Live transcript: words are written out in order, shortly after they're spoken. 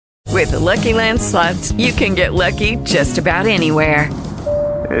With the Lucky Land Slots, you can get lucky just about anywhere.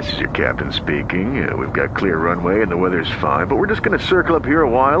 This is your captain speaking. We've got clear runway and the weather's fine, but we're just going to circle up here a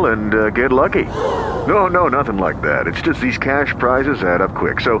while and get lucky. No, nothing like that. It's just these cash prizes add up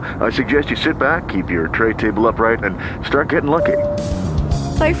quick. So I suggest you sit back, keep your tray table upright, and start getting lucky.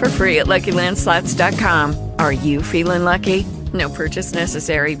 Play for free at LuckyLandSlots.com. Are you feeling lucky? No purchase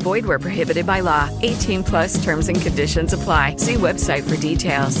necessary. Void where prohibited by law. 18 plus terms and conditions apply. See website for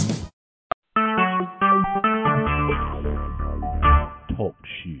details. Talk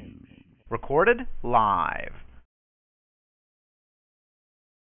shoes. Recorded live.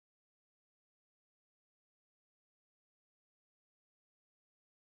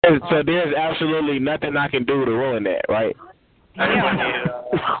 So there's absolutely nothing I can do to ruin that, right?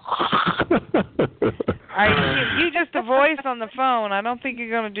 You just a voice on the phone. I don't think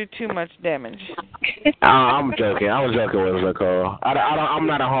you're going to do too much damage. I'm joking. I was joking with Nicole. I'm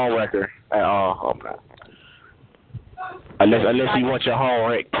not a home wrecker at all. I'm not. Unless you want your home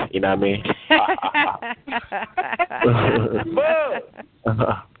wrecked, you know what I mean?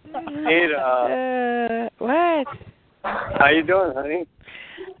 What? How you doing, honey?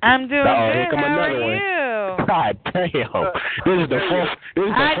 I'm doing good. Come How another are one. you? God damn. This is the fourth.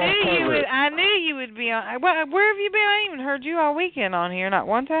 I knew you would be on. Where have you been? I ain't even heard you all weekend on here, not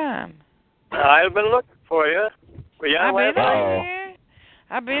one time. I've been looking for you. I've been on here.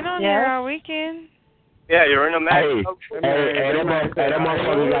 I've been on here all weekend. Yeah, you're in a match. Hey, that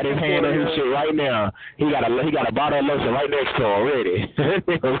motherfucker got his hand on his shit right now. He got a bottle of lotion right next to him already.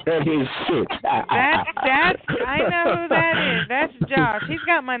 Ready as shit. That's I know who that is. That's Josh. He's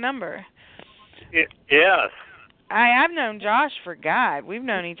got my number. Yes. I've known Josh for God. We've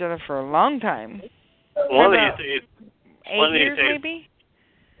known each other for a long time. One of these days. 8 years, maybe?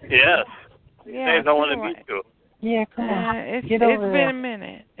 Yes. Yeah. I want to meet you. Yeah, come on. It's been a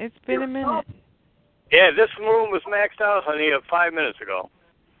minute. It's been a minute. Yeah, this room was maxed out, honey, 5 minutes ago.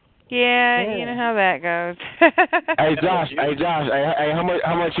 Yeah, you know how that goes. Hey, Josh. Hey,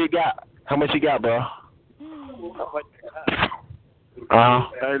 how much you got? How much you got, bro?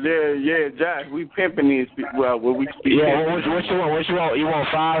 Yeah, Josh, we pimping these people. Well, we speak. Yeah, what you want? What you want? You want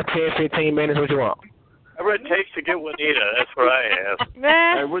 5, 10, 15 minutes? What you want? Whatever it takes to get Juanita, that's what I ask.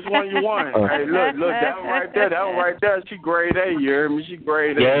 Hey, which one you want? Hey, look, that one right there, she grade A, you hear me? She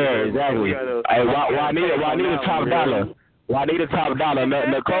grade A. Yeah, exactly. Hey, Juanita top dollar. Juanita top dollar.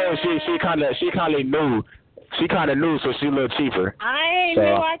 Nicole, she kind of new. She kind of new, so she a little cheaper. I ain't new.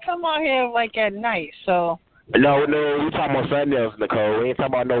 I come out here like at night, so. No, we talking about something else, Nicole. We ain't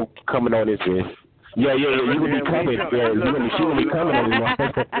talking about no coming on this list. Yeah, you gonna be coming. Yeah, she gonna be coming on this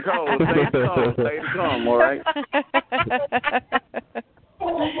one. Nicole, stay to come, all right?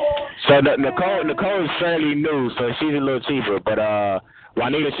 So Nicole is fairly new, so she's a little cheaper, but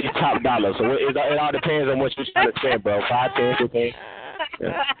Juanita, she's top dollar. So it all depends on what you're trying to spend, bro. 5, 10, 15.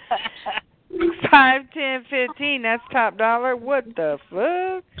 Yeah. 5, 10, 15. That's top dollar. What the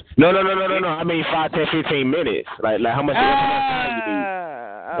fuck? No. I mean 5, 10, 15 minutes. Like how much time you need?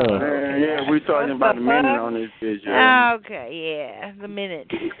 Yeah, we talking about the minute on this bitch. Okay, yeah, the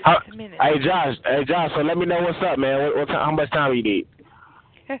minute. Hey Josh. So let me know what's up, man. How much time you need?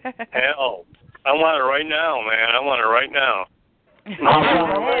 Hell, I want it right now, man. I want it right now.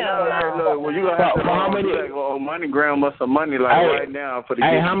 Look, well, you gonna have to how many? MoneyGram us some money right now for the.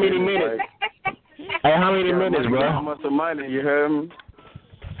 Hey, how many minutes? Hey, how many minutes, bro? How much of money? You heard me?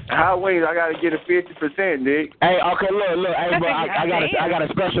 How wings? I gotta get a 50%, Dick. Hey, okay, look, hey, bro, I got a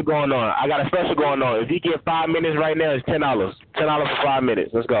special going on. If you get 5 minutes right now, it's $10. $10 for 5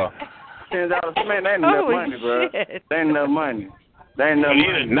 minutes. Let's go. $10, man, that ain't enough money, bro. That ain't enough money. Nah. It's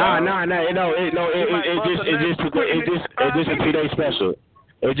just a 2-day special.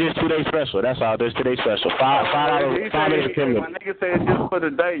 It's just 2-day special. That's all. There's 2-day special. $5 minutes. My nigga said it's just for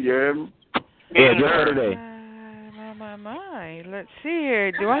the day, you heard me? Yeah, just for the day. My. Let's see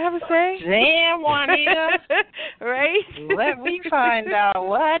here. Do I have a say? Damn, Juanita. Right? Let me find out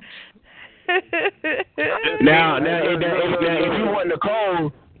what. Now, if you want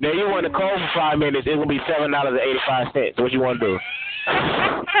Nicole, for 5 minutes, it's gonna be $7.85. What you want to do?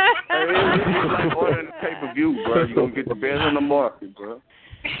 It's like ordering a pay-per-view, bro. You gonna get the best on the market, bro.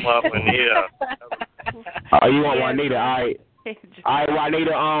 Well, Juanita. Oh, you want Juanita? All right. All right,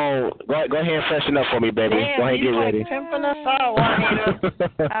 Juanita, go ahead and freshen up for me, baby. Damn, go ahead and get ready. Pimping us out, Juanita.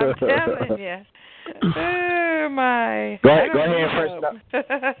 I'm telling you. Oh, my. Go ahead and freshen up.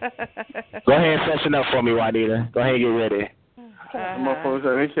 Go ahead and freshen up for me, Juanita. Go ahead and get ready. Motherfuckers,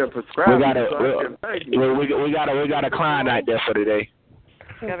 they should prescribe. We got a client out there for today.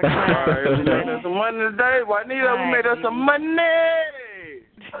 All right, we made us some money today. Juanita, we made us some money.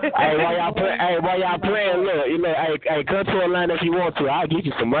 Hey, while y'all playing, look, hey, come to Atlanta if you want to. I'll get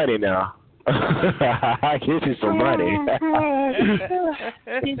you some money now. I'll get you some money.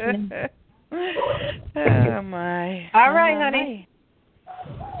 Oh my! All right, honey.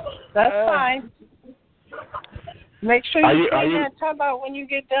 That's fine. Make sure you clean that tub out when you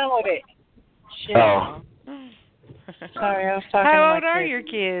get done with it. Shit. Oh. Sorry, I was talking. How old are your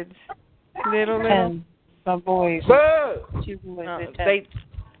kids? Little. 10. My boys. 2 boys.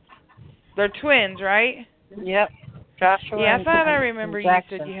 They're twins, right? Yep. Joshua. Yeah, I thought I and remember you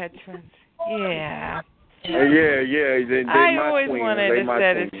Jackson. said you had twins. Yeah. Yeah. They I my always twins. wanted They a my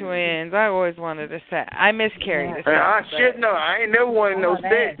set twins. of twins. I always wanted a set. I miscarried a set. Shit, no. I ain't never wanted no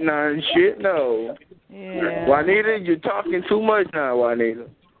set. No, shit, no. Yeah. Juanita, you're talking too much now, Juanita.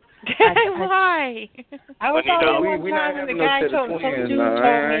 Why? I was on one we time not and the having guy no set of some twins. dude No, told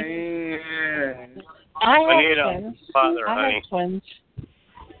me. I have twins. Father, I honey. have twins.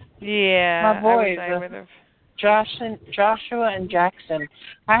 Yeah. My boys, I would have. Joshua and Jackson.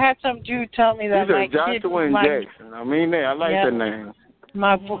 I had some dude tell me that my kid, Joshua and Jackson. I mean that. I like that name.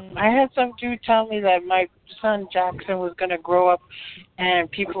 I had some dude tell me that my son Jackson was gonna grow up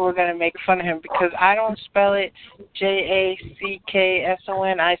and people were gonna make fun of him because I don't spell it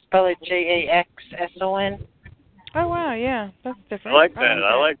Jackson. I spell it Jackson. Oh wow, yeah, that's different. I like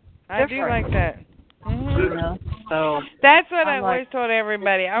that. I do like that. You know, so that's what I always told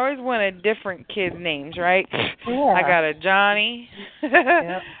everybody. I always wanted different kids' names, right? Yeah. I got a Johnny.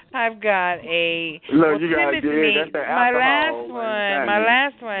 Yep. I've got a Timothy. That's my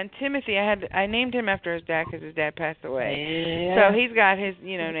last one, Timothy. I named him after his dad because his dad passed away. Yeah. So he's got his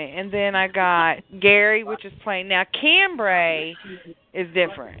name. And then I got Gary, which is plain. Now Cambray is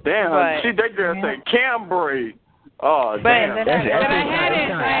different. Damn, see that girl say Cambray. Oh, damn. But I had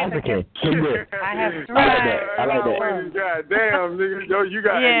it. I have 3. I like that. God damn, nigga. Yo, you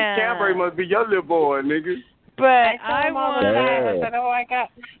got Cambray must be your little boy, nigga. But I said, I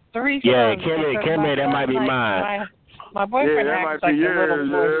got 3 sons. Yeah, Cambray, that might be mine. My boyfriend acts like a little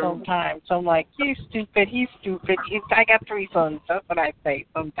boy sometimes. So I'm like, he's stupid. I got 3 sons. That's what I say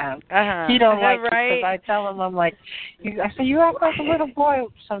sometimes. He don't like it because I tell him, I'm like, I say, you act like a little boy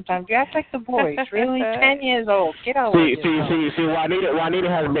sometimes. You act like the boys. Really? 10 years old. Get out of here. See, Juanita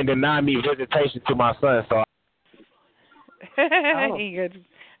has been denying me visitation to my son, so. I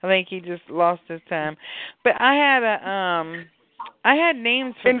think he just lost his time. But I had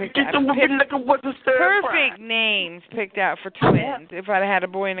names for perfect names picked out for twins. If I'd had a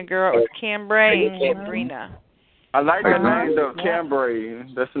boy and a girl, it was Cambray and Cambrina. I like that name though, Cambray.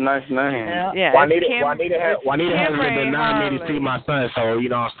 That's a nice name. Yeah. Juanita has been denying me to see my son, so you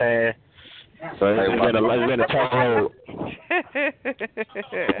know what I'm saying. So it's been a tough road.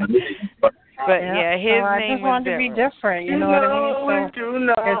 But yeah, his name I just wanted to be different. You know what I mean? So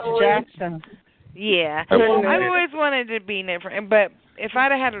it's Jackson. Yeah, I always wanted to be different. But if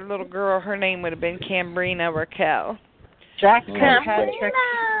I'd have had a little girl, her name would have been Cambrina Raquel. Jackson Patrick.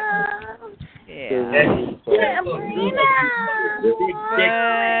 Yeah.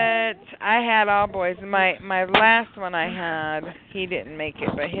 But I had all boys. My last one I had, he didn't make it,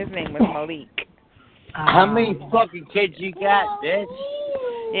 but his name was Malik. How many fucking kids you got, bitch?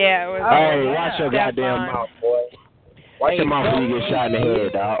 Yeah, it was. Hey, watch your goddamn mouth, boy. Watch your mouth when you get shot in the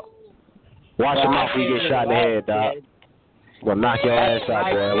head, dog. Watch your mouth when you get shot in the head, dog. Gonna knock your ass out,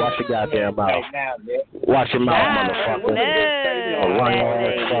 boy. Watch your goddamn mouth. Watch your mouth, motherfucker. No. Run your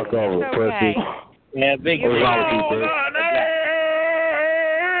ass fuck over, pussy. Yeah, big. What's wrong with you, bitch?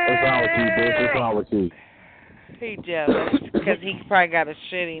 What's wrong with you, bitch? What's wrong with you? He jealous because he probably got a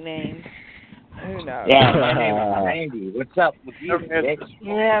shitty name. Who knows? Yeah, my name is Randy. What's up with you, bitch?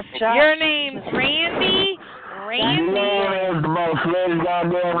 Yeah, your name's Randy? Randy? Yeah, the most latest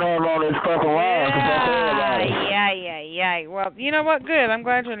goddamn name on this fucking world. Yeah. Well, you know what? Good. I'm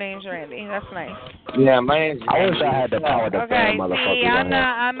glad your name's Randy. That's nice. Yeah, my name's I wish I had the power to okay, motherfucker. see,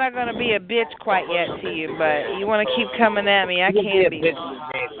 I'm not gonna be a bitch quite yet to you, but you want to keep coming at me, I can't be.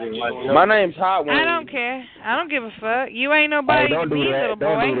 My name's Hot Wings. I don't care. I don't give a fuck. You ain't nobody to me, little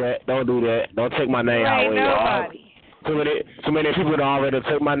boy. Don't do that. Don't take my name out. You ain't nobody. Too many people don't already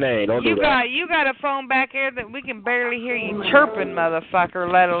took my name. Don't do that. You got a phone back here that we can barely hear you chirping,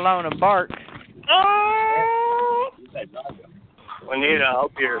 motherfucker, let alone a bark. Oh! Juanita, I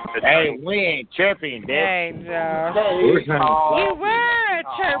hope you're. Hey, we ain't chirping, bitch. Hey, Joe. You were a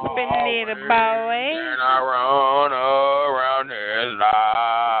chirping little boy. And I run around this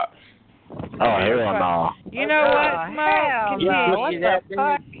lot. Oh, hell no. You know what,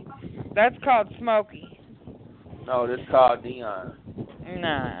 Smoke? That's called Smokey. No, this is called Dion.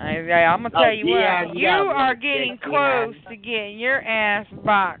 I'm going to tell you what. You are getting close to getting your ass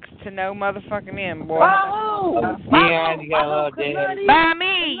boxed to no motherfucking end, boy. Yeah, you got daddy. By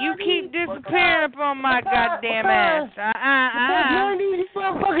me, you keep disappearing up on my goddamn ass. None of these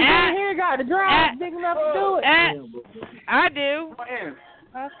motherfuckers here got the drive big enough to do it. I do. What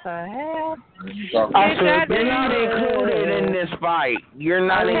the hell? I said, you're not included in this fight. You're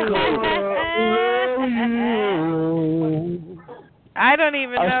not included. I don't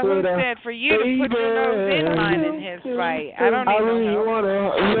even know who said for you to put your nose in mine in his fight. I don't even know.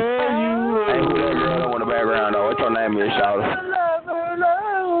 Hey, who that girl in the background, though? What's your name, Miss Shawty?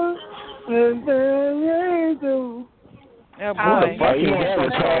 Oh, boy.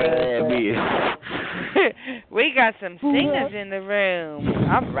 We got some singers in the room.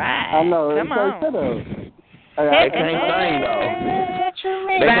 All right. I know. Come on. They can't sing, though.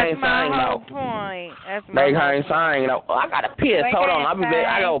 That's my whole point. They can't sing, though. I got to piss. Hold on. I'll be back.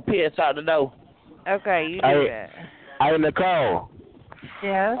 I got to piss out the door. Okay, you do that. Hey, Nicole.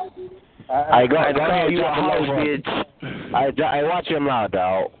 Yes? Hey, go ahead. You a host, bitch. Hey, watch your mouth,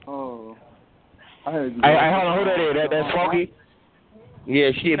 dog. Oh. Hey, hold on. Who that is? That's Smokey?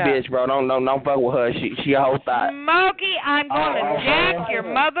 Yeah, she a bitch, bro. Don't fuck with her. She a whole thought. Smokey, I'm gonna jack your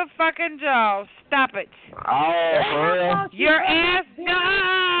motherfucking jaw. Stop it. Oh, for real? Your ass,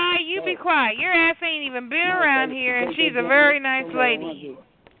 you be quiet. Your ass ain't even been around here, and she's a very nice lady.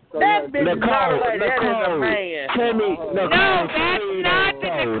 That bitch is not a lady. That is a man. No, that's not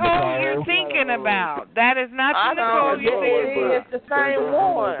the Nicole you're thinking about. That is not the Nicole you're thinking about. It's the same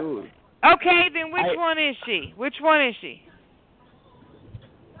one. Okay, then which one is she? Which one is she?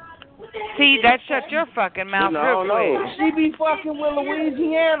 See, that shut your fucking mouth real quick. She be fucking with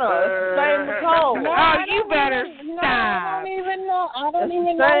Louisiana. It's the same Nicole. Oh, you better stop. I don't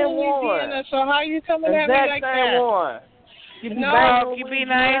even know Louisiana, so how you coming at me like that? One. You be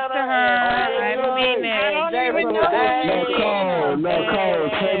nice to her. I mean it. I don't even know. Nicole,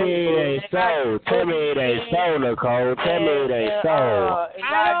 tell me it ain't so. Tell me it ain't so, Nicole. Tell me it ain't so.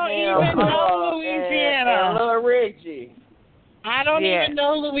 I don't even know Louisiana. And Lil Richie. I don't even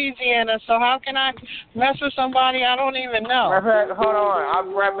know Louisiana, so how can I mess with somebody I don't even know? Hold on, I'll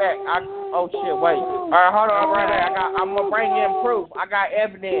be right back. Oh shit, wait. All right, hold on, I'm right back. I'm gonna bring in proof. I got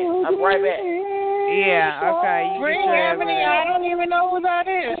evidence. I'm right back. Yeah, okay. Bring Ebony. I don't even know who that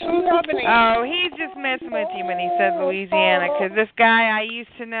is. Who's Ebony? Oh, he's just messing with you when he says Louisiana, because this guy I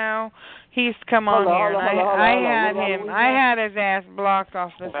used to know, he used to come on here, and I had his ass blocked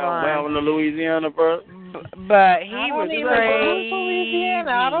off this line. Down in Louisiana, bro. But he was crazy.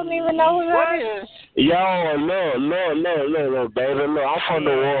 I don't even know who that is. Yo, look, baby, look, I'm from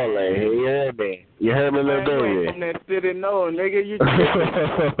New Orleans. You hear me? You heard me, little baby? You ain't from that city, no, nigga. You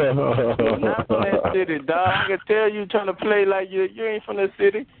not from that city, dog. I can tell you trying to play like you ain't from that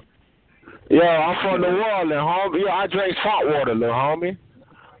city. Yo, I'm from New Orleans, homie. Yo, I drink salt water, little homie.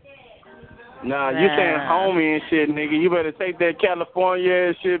 Nah, you saying homie and shit, nigga. You better take that California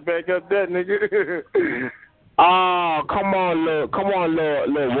ass shit back up there, nigga. Oh, come on, little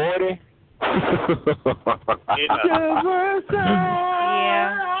Wardy. I'm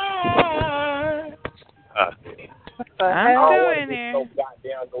doing it.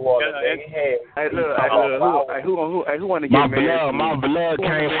 Hey, who want to get married? My blood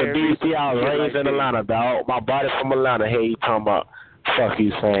came from D.C. I was raised in Atlanta, dog. My body from Atlanta. Hey, you talking about? Fuck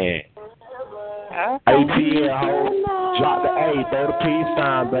you saying? ATL, ho. Drop the A, throw the peace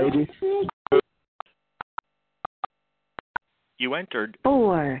sign, baby. You entered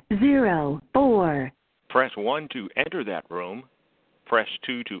 404. Press 1 to enter that room. Press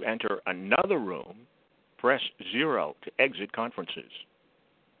 2 to enter another room. Press 0 to exit conferences.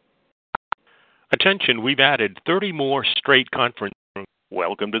 Attention, we've added 30 more straight conference rooms.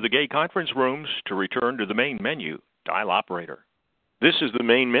 Welcome to the gay conference rooms. To return to the main menu, dial operator. This is the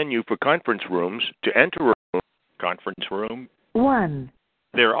main menu for conference rooms. To enter a room, conference room 1.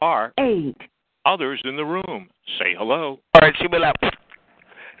 There are 8 others in the room. Say hello. All right, she be like,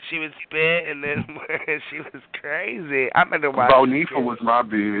 she was spit, and then she was crazy. I'm in the watch. Bonifa was my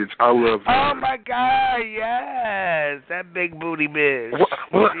bitch. I love her. Oh my God, yes, that big booty bitch.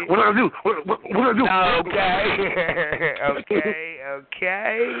 What I do? What I do?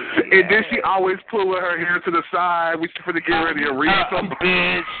 Okay. And then she always pulling her hair to the side. We should get ready to read something.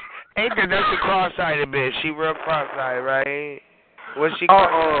 Bitch, ain't that that's a cross-eyed bitch? She real cross-eyed, right? Was she?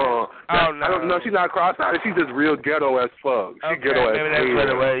 No. No, she's not cross-eyed. She's just real ghetto as fuck. She ghetto as fuck. Maybe that's what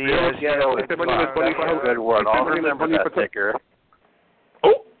it was. Yeah, All remember that ticker.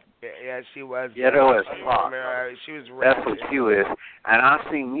 Yeah, Yeah, she was. Ghetto as fuck. She was That's what she is. And I've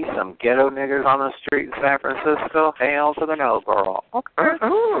seen me some ghetto niggas on the street in San Francisco. Hell to the no, girl. Okay. I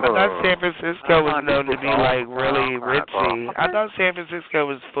thought San Francisco was known to be like really ritzy. I thought San Francisco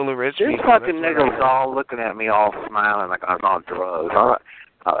was full of rich people. These fucking niggas all looking at me all smiling like I was on drugs.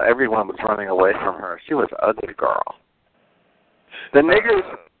 Everyone was running away from her. She was an ugly girl. The niggers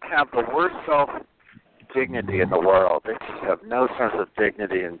have the worst self-dignity in the world. They just have no sense of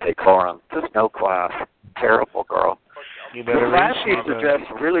dignity and decorum. Just no class. Terrible girl. The class used to dress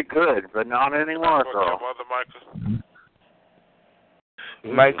really good, but not anymore, girl.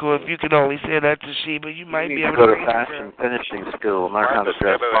 Michael, if you could only say that to Sheba, you might be able to go to fashion finishing school, learn how to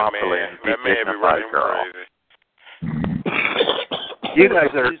dress properly, and be dignified, girl. You guys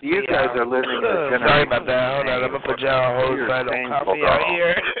are living in a generation. Sorry about that. Hold on, I'm gonna put y'all a whole side of coffee out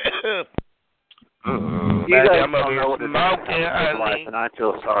here. You guys don't know what it's like, and I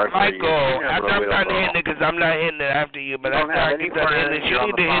feel sorry for you. Michael, after I'm done hitting it, because I'm not hitting it after you, but after I get done hitting it, you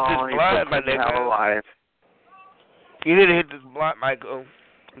need to hit this blunt, my nigga. You need to hit this blunt, Michael.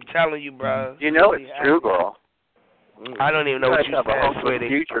 I'm telling you, bro. You know it's true, girl. I don't even know what you have a hopeless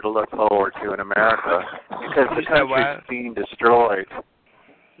future to look forward to in America because the country's being destroyed.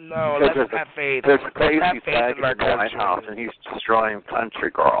 No, let's have faith. There's a crazy fag in the White House, and he's destroying country,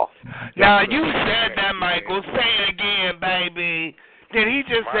 girl. Now, you said that, Michael. Say it again, baby. Did he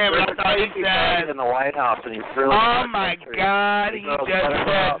just say what I thought he said? In the White House, and he's really oh, my God. He just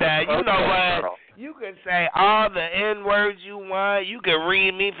said that. You know what? You can say all the N-words you want. You can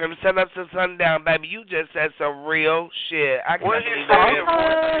read me from sunup to sundown, baby. You just said some real shit. I can't believe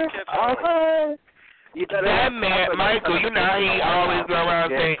that. That man, Michael, you know how he always go around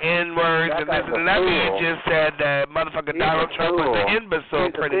saying N-words and this and that. That man just said that motherfucker Donald Trump was an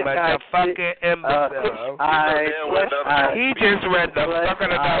imbecile, pretty much. A fucking imbecile. He just read the fuck out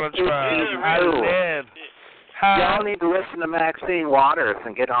of Donald Trump. I live. Y'all need to listen to Maxine Waters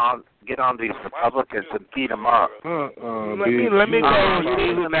and get on these Republicans and beat them up. Let me go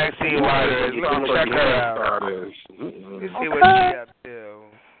see who Maxine Waters is. Let me check her out. Let's see what she up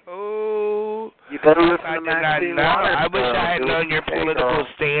to. Oh, you better listen to Maxine Waters. I wish I had known your political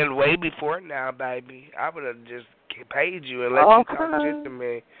stand way before now, baby. I would have just paid you and let you talk shit to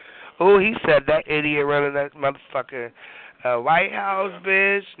me. Oh, he said that idiot running that motherfucker. White House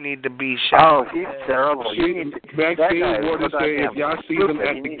bitch need to be shot. Oh, he's terrible. Maxine Waters said if y'all see them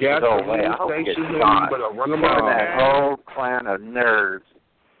at the gas station, you better run them out. That whole clan of nerds.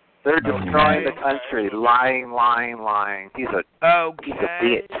 They're destroying the country. Lying. He's a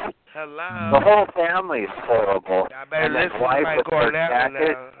bitch. Hello. The whole family's horrible. And his wife with her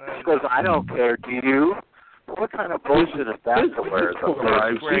jacket. She goes, I don't care, do you? What kind of bullshit is that to wear?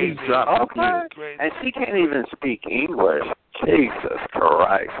 And she can't even speak English. Jesus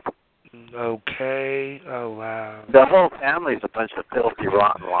Christ. Okay. Oh, wow. The whole family's a bunch of filthy,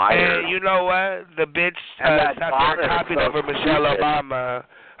 rotten liars. And you know what? The bitch copied over Michelle Obama.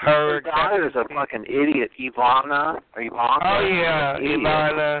 Her daughter's a fucking idiot, Ivana. Oh, yeah,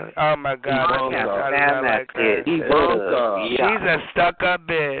 Ivana. Oh, my God. I can't stand that bitch. She's a stuck-up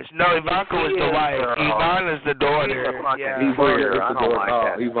bitch. No, Ivanka was the wife. Ivana's the daughter. I don't like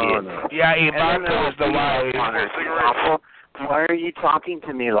that Ivana. Yeah, Ivanka was the wife. Why are you talking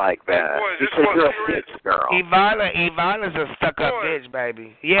to me like that? Because you're a bitch, girl. Ivana's a stuck-up bitch,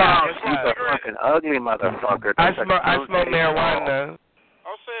 baby. Yeah. She's a fucking ugly motherfucker. I smoke marijuana.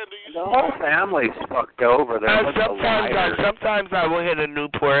 The whole family's fucked over. Sometimes I will hit a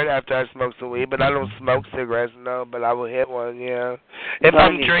Newport after I smoke some weed, but I don't smoke cigarettes, no, but I will hit one, yeah. If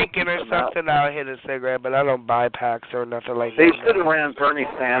I'm drinking or something, I'll hit a cigarette, but I don't buy packs or nothing like that. They should have ran Bernie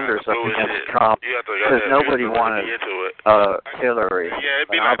Sanders up against Trump because nobody wanted Hillary,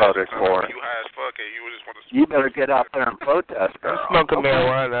 and I voted for it. You better get out there and protest, girl. I'm smoking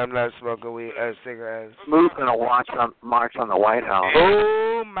marijuana. I'm not smoking weed, cigarettes. Smooth's going to march on the White House.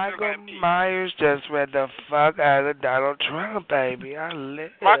 Oh, Michael Myers just read the fuck out of Donald Trump, baby. I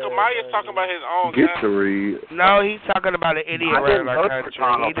live. Michael Myers talking about his own Get to read. No, he's talking about an idiot around our country.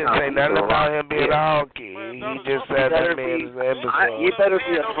 He didn't say nothing about him being a honky. He just said that man is an imbecile. You better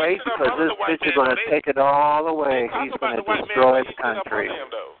be afraid because this bitch is going to take it all away. He's going to destroy the country.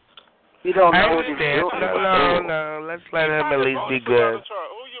 You don't know what he's doing. No. Let's let him at least be good.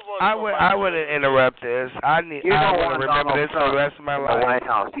 I wouldn't interrupt this. I want to remember this for the rest of my life. The White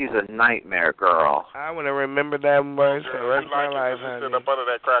House, he's a nightmare, girl. I want to remember that words for the rest of my life, honey. Up under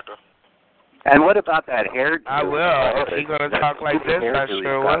that cracker. And what about that hairdo? I will. If he's going to talk like this, I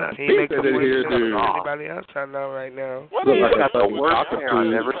sure will. He makes a weird shit than anybody else I know right now. He's got the worst hair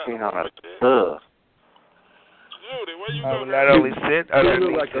I've ever seen on a... I would not only sit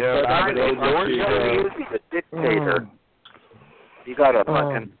underneath him, I would endorse him. He's a dictator. You got a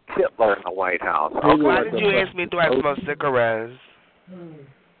fucking Hitler in the White House. Why did you ask me do I smoke cigarettes?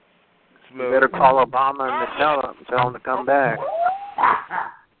 You better call Obama and tell him to come back.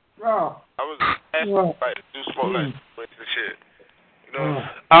 I was asking somebody to do smoke like the shit. You know?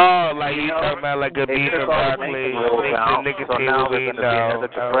 Oh, like you talking about like a beef and broccoli, nicotine weed.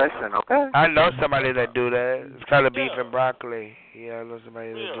 Okay. I know somebody that do that. It's kind of beef and broccoli. Yeah, I know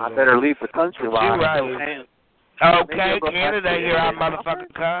somebody that do that. I better leave the country while You're right. Okay, Canada, here I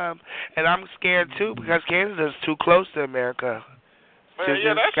motherfucking come. And I'm scared too because Canada's too close to America. Man,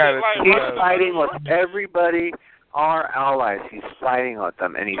 yeah, that shit like he's fighting with everybody, our allies. He's fighting with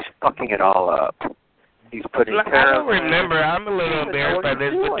them, and he's fucking it all up. He's putting I don't remember. I'm a little embarrassed by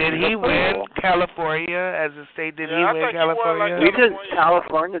this, but did he win California as a state? Did he win California?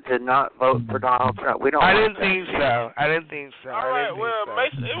 California did not vote for Donald Trump. I didn't think so. All right,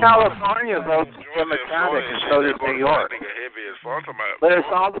 California votes Democratic, and so does New York. But it's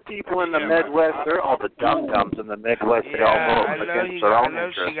all the people in the Midwest. They're all the dum-dums in the Midwest. They all vote against their own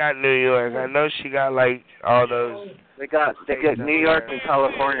interests. I know she got New York. I know she got like all those. They get New York and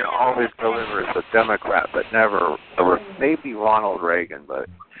California always delivers a Democrat, but never maybe Ronald Reagan, but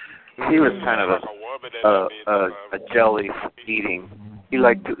he was kind of a jelly eating. He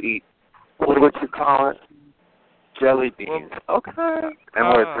liked to eat what would you call it? Jelly beans. Okay. And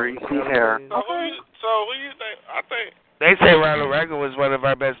wear greasy hair. So who you think? I think they say Ronald Reagan was one of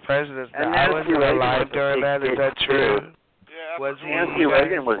our best presidents. And I wasn't alive during that. Is that true? Yeah. Nancy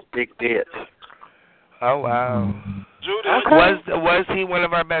Reagan was big bitch. Oh wow. Was he one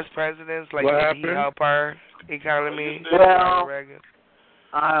of our best presidents? Like did he help our economy? Well,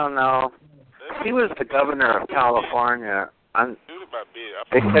 I don't know. He was the governor of California.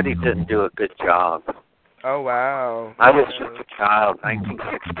 They said he didn't do a good job. Oh wow. I was just a child,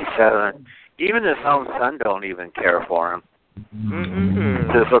 1967. Even his own son don't even care for him.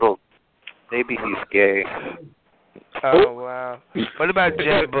 His little maybe he's gay. Oh, wow. What about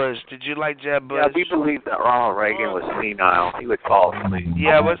Jeb Bush? Did you like Jeb Bush? Yeah, we believe that Ronald Reagan was senile. He would fall asleep.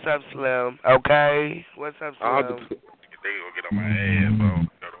 Yeah, what's up, Slim? Okay. What's up, Slim?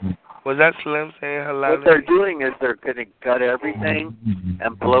 Was that Slim saying hello? What they're doing is they're going to gut everything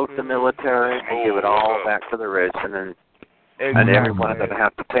and bloat the military and give it all back to the rich, and then and everyone's going to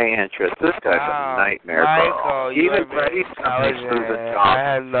have to pay interest. This guy's a nightmare, bro. Even Freddie's companies lose a job. I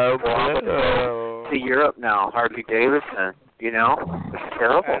had no clue. To Europe now, Harley Davidson. You know, it's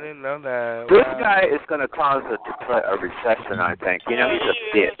terrible. I didn't know that. This guy is going to cause a recession, I think. You know, he's a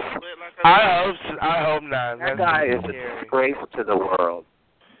bitch. I hope not. That guy is a disgrace to the world.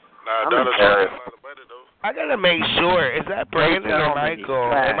 I'm embarrassed. I gotta make sure. Is that Brandon or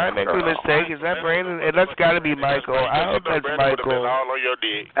Michael? Am I making a mistake? Is that Brandon? That's gotta be Michael. I hope that's Michael.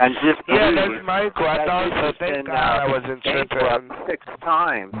 And just that's Michael. I thought so. Thank God I wasn't tripping. 6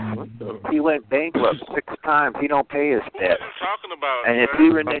 times. He went bankrupt 6 times. He don't pay his debt. And if he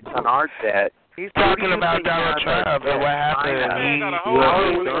reneges on our debt, he's talking about Donald Trump and what happened. A lot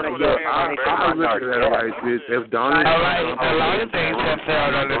of things have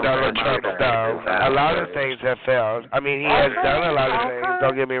failed under Donald Trump, though. A lot of things have failed. I mean, he has done a lot of things,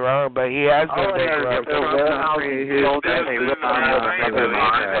 don't get me wrong, but he has been bankrupt. They're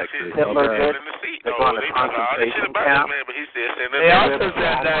going to concentration camp. They also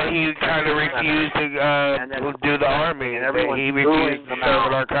said that he kind of refused to do the army. He refused to serve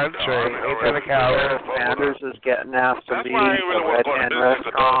in our country. He's in a coward. Sanders is getting asked to leave the Red Hand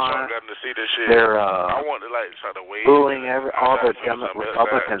restaurant. They're booing all the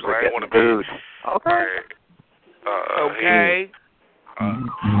Republicans are getting booed. Okay.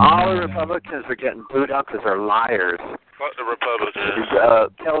 All the Republicans are getting booed up because they're liars. Fuck the Republicans.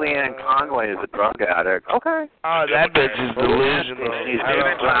 Kellyanne Conway is a drug addict. Okay. Oh, that bitch is delusional. She's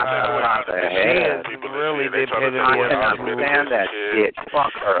getting slapped across the head. She is really the epitome of I cannot stand that bitch.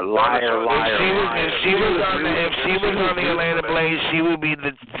 Fuck her. Liar. If she was on the Atlanta Blaze, she would be the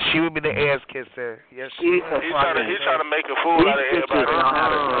ass kisser. Yes, she's a fucking. He's trying to make a fool out of everybody.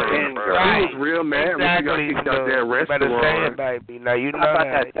 He was real mad when she got kicked out that restaurant. Better say it, baby. Now you know How about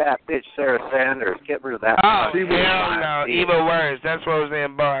that fat bitch Sarah Sanders? Get rid of that. Oh, hell no. Even worse. That's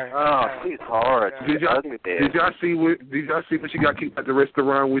Roseanne Barr. Oh, she's hard. Did y'all see when she got kicked out the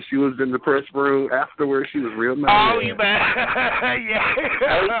restaurant when she was in the press room afterwards? She was real mad. Oh, you bet. Yeah. He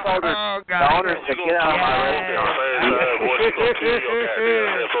told her daughters to get out of my restaurant.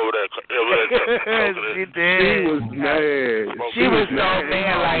 She did. She was mad. She was so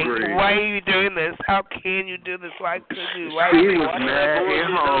mad. Like, why are you doing this? How can you do this? Why could you? Why she was mad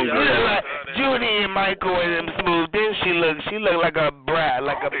and hungry. She looked like Judy and Michael and them smooth. Then she looked like a brat,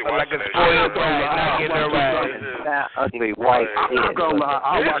 like a spoiled brat, not getting her right. That ugly white kid. I'm gonna lie.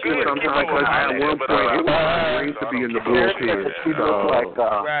 I watch it sometimes because at one point it was great to be in the bullpen. She looked like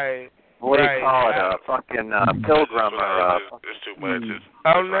right. What do you call it? A fucking pilgrim or It's too much.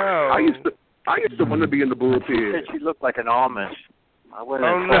 Oh no. I used to want to be in the bullpen. She looked like an Amish. I wouldn't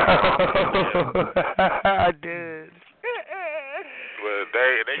oh no. I did. Well,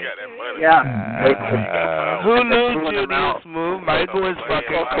 they got that money. Yeah. Who knew Judy Smooth? Michael is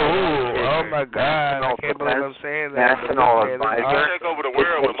fucking cool. Oh my God. I can't believe I'm saying that. National advisor. Take over the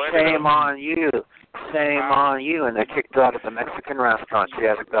world with money. Shame on you. Shame on you. And they kicked her out of the Mexican restaurant. She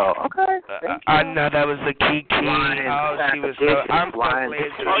had to go. Okay. I know that was the key. Oh, she was so. I'm so glad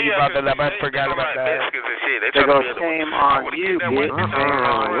you brought that up. I forgot about that. They go, shame on you, bitch. Shame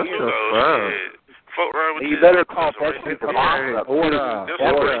on you. You better call Betsy the boss up.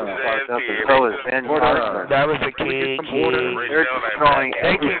 That was the key. They're destroying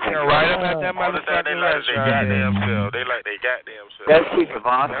They kicked her right about that motherfucking restaurant. They like they goddamn self. Betsy the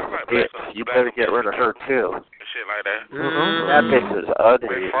boss bitch. You better get rid of her too. Shit like that. That bitch is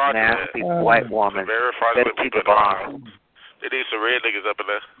ugly, nasty white woman. Betsy the boss. They need some red niggas up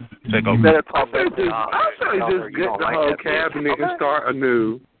in there. Take over. You better call Betsy. I say just get the whole cabinet and start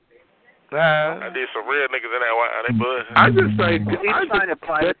anew. I need some real niggas in there. They bud. I just say he's trying to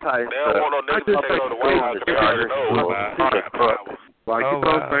privatize. They don't want no niggas to take over the White House. They already know. Like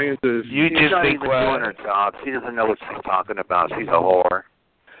those things is. You just think doing her job. She doesn't know what she's talking about. She's a whore.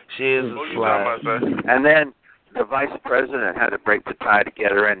 She is a slut. And then the vice president had to break the tie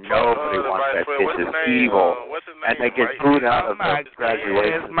together, and nobody wants that bitch. It's evil. And they get booed out of the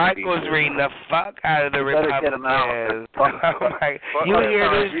graduation. Michael's reading the fuck out of the Republicans. You hear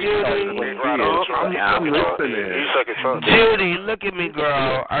this, Judy? I'm listening. Judy, look at me,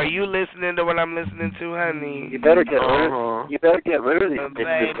 girl. Are you listening to what I'm listening to, honey? You better get rid of these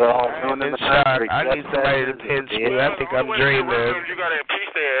bitches. I need somebody to pinch me. I think I'm dreaming. You got to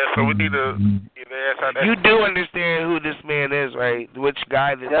impeach their ass, so we need to You do understand who this man is, right? Which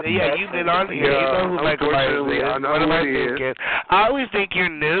guy this is. Yeah, you've been on here. You know who Michael Myers is. What am I thinking? I always think you're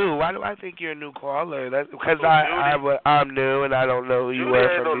new. Why do I think you're a new caller? That's because I'm new and I don't know who you were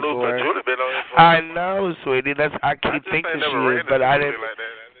from before. I know, sweetie. I keep thinking she is, but I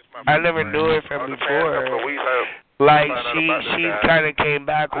never knew her from before. Like she kind of came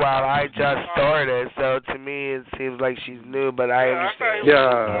back while I just started, so to me it seems like she's new, but I understand.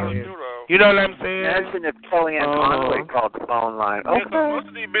 Yeah. You know what I'm saying? Imagine if Kellyanne Conway called the phone line. Okay.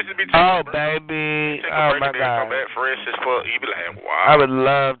 Oh, baby. Oh, my God. I would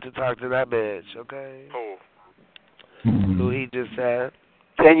love to talk to that bitch, okay? Who he just said.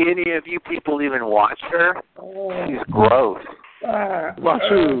 Can any of you people even watch her? She's gross. Watch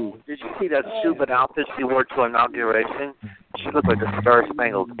who? Did you see that stupid outfit she wore to inauguration? She looked like a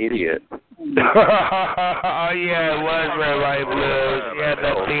star-spangled idiot. Oh, yeah, it was red, white, blue. Yeah,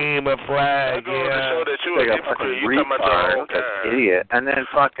 that theme, a flag, yeah. Like a fucking retard, idiot. And then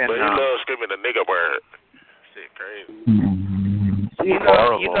fucking... But he loves screaming the nigga word. Shit crazy. You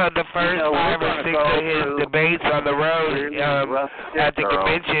know, the first 5 or 6 of his debates on the road at the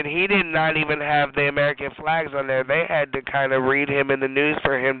convention, he did not even have the American flags on there. They had to kind of read him in the news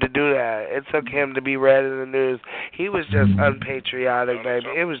for him to do that. It took him to be read in the news. He was just unpatriotic, baby.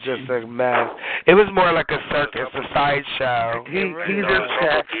 It was just a mess. It was more like a circus, a sideshow. He's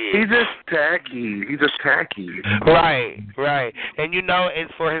just tacky. He's just tacky. Right. And you know,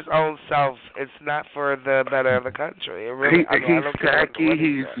 it's for his own self. It's not for the better of the country. It really, he's tacky.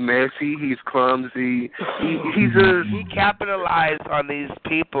 He's messy. He's clumsy. He capitalized on these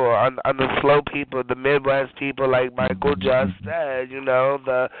people, on the slow people, the Midwest people, like Michael just said. You know,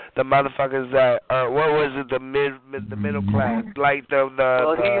 the motherfuckers that are, what was it, the middle class, like the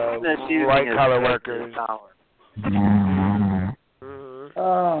white collar workers.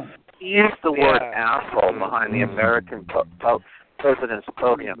 He used the word asshole behind the American president's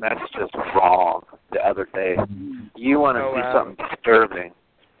podium. That's just wrong. The other day, you want to see something disturbing?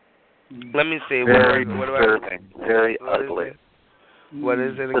 Let me see. Very disturbing. Very ugly. What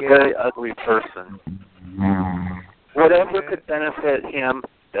is it again? A very ugly person. Whatever could benefit him,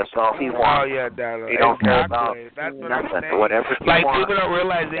 that's all he wants. Oh yeah, Donald. He don't care about nothing. Whatever he wants. People don't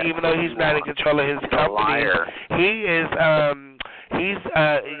realize that even though he's not in control of his company, he is. He's,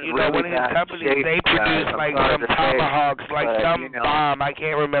 one of his companies, they produce like some tomahawks, like some bomb. I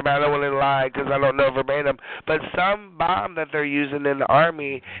can't remember. I don't want to lie because I don't know verbatim. But some bomb that they're using in the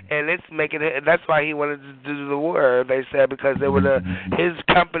army, and it's making it. That's why he wanted to do the war. They said because they would have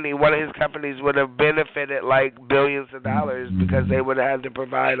one of his companies would have benefited like billions of dollars because they would have had to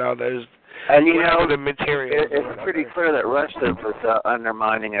provide all those. And the material. It's pretty clear that Russia was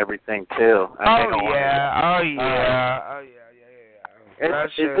undermining everything too. Russia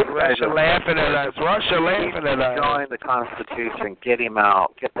laughing at us. Russia laughing at us. Join the Constitution. Get him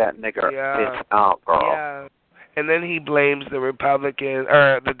out. Get that nigger bitch out, girl. Yeah. And then he blames the Republican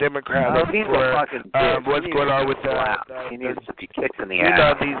or the Democrats for what's going on with that. He needs to be kicked in the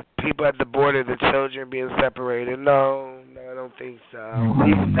ass. These people at the border, the children being separated. No, I don't think so.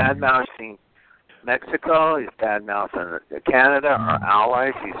 He's bad-mouthing Mexico. He's bad-mouthing Canada, our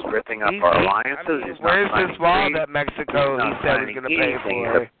allies. He's ripping up our alliances. Where's this wall that Mexico he said he's going to pay for?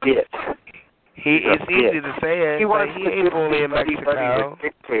 He's a bitch. It's easy to say it, but he ain't fully in Mexico.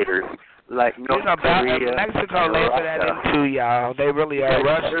 Dictators. Like North Korea, Mexico laughing at him too, y'all. They really are.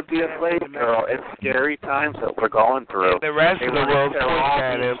 Russia be afraid, girl. It's scary times that we're going through. The rest of the world's pushing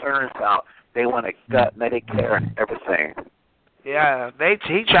at him. Out. They want to gut Medicare and everything. Yeah,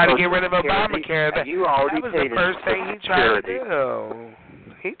 he tried to get rid of Obamacare. That was the first thing he tried to do.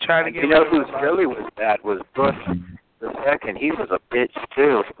 He tried to get rid of Obamacare. You know who really was bad was Bush the second. He was a bitch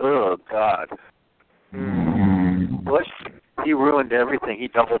too. Oh God. Bush. He ruined everything. He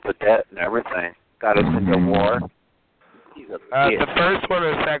doubled the debt and everything. Got us into war. He's a bitch. The first one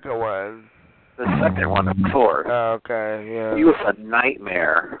or the second one? The second one, of course. Oh, okay, yeah. He was a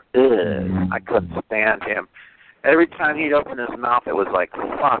nightmare. Ugh. I couldn't stand him. Every time he'd open his mouth, it was like,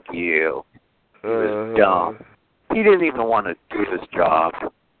 fuck you. He was dumb. He didn't even want to do his job.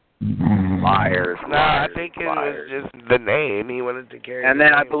 Liars. I think it was just the name. He wanted to carry. And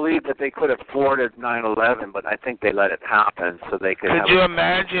then I believe that they could have thwarted 9/11, but I think they let it happen so they could. Could you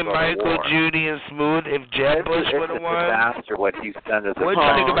imagine Michael, Judy, and Smooth if Jeb Bush would have won? It's a disaster what he's done as a What do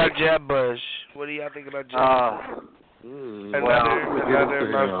you think about Jeb Bush? What do y'all think about Jeb Bush?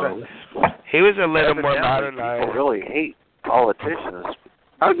 He was a little more modernized. People really hate politicians.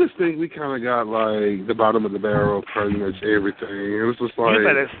 I just think we kind of got, like, the bottom of the barrel of pretty much everything. It was just like... You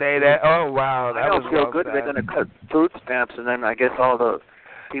better say that. Oh, wow. That I don't feel good. They're going to cut food stamps, and then I guess all the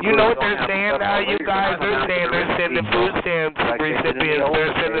people... You know what they're saying now, you guys? They're saying they're sending food stamps recipients. They're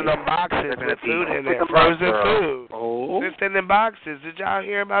sending them boxes with food in it, frozen food. Oh. They're sending boxes. Did y'all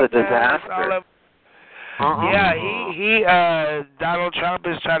hear about that? The disaster. Yeah, Donald Trump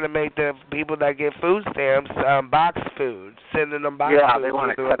is trying to make the people that get food stamps box food, sending them box food. Yeah, they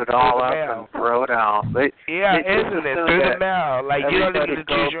want to cut it all up and throw it out. Isn't it? Through the mail. Like, you don't need to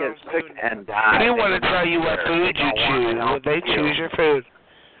choose your own food. And die. They want to tell you what food you choose. They choose your food.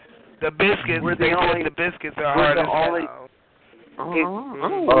 The biscuits, the biscuits are hard as hell.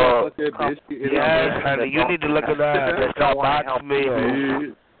 Yes, honey, you need to look at that. It's got box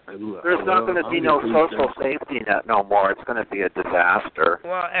meal. There's not going to be no social safety net no more. It's going to be a disaster.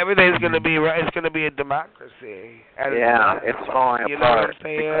 Well, everything's going to be right. It's going to be a democracy. It's falling apart. You know what I'm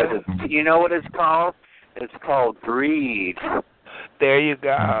saying? You know what it's called? It's called greed. There you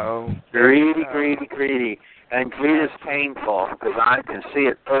go. Greedy. And greed is painful because I can see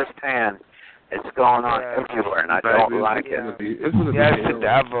it firsthand. It's going on everywhere, and I don't like it. It's the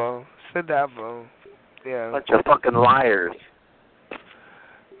devil. It's the devil. Yeah. Bunch of fucking liars.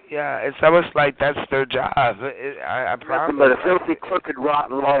 Yeah, it's almost like that's their job. I promise. But a filthy, crooked,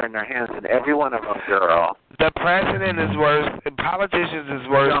 rotten lawyer in their hands, and every one of them, girl. The president is worse. Politicians is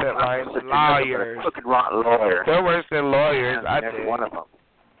worse than lawyers. Crooked, rotten lawyer. They're worse than lawyers. Every one of them.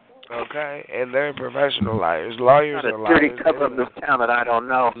 Okay, and they're professional liars. Lawyers are liars. There's a dirty cover of this town that I don't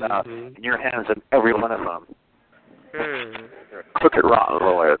know about in your hands, and every one of them. They're a crooked, rotten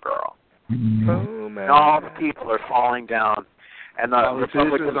lawyer, girl. Oh, man. And all the people are falling down. And the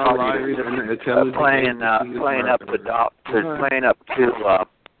Republicans are playing up to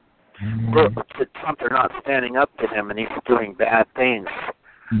Trump. They're not standing up to him, and he's doing bad things.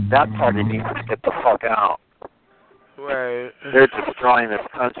 That party needs to get the fuck out. Right. They're destroying this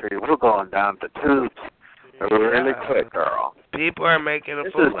country. We're going down the tubes really quick, girl. People are making a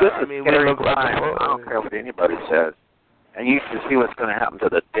this fool out of me. I don't care what anybody says. And you should see what's going to happen to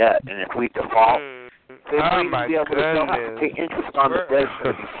the debt. And if we default, my goodness. The interest on the debt is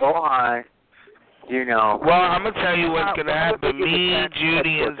going to be so high, you know. Well, I'm going to tell you what's going to happen. Me,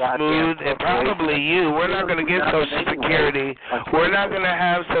 Judy, and Smooth, and probably you, we're not going to get Social Security. We're not going to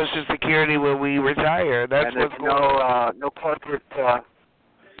have Social Security when we retire. That's what's going on. No corporate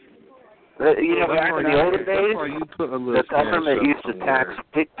Back in the olden days, the government used to tax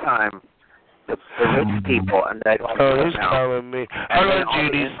big time the rich people, and they don't. Oh, who's calling me? Hold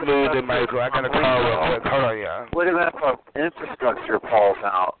on, Judy Smooth and Michael. I got a call real quick. Hold on, yeah. What about if infrastructure falls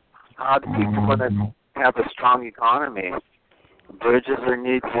out? How do people going to have a strong economy? Bridges are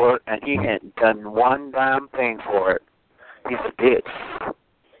needed for it, and he ain't done one damn thing for it. He's a bitch.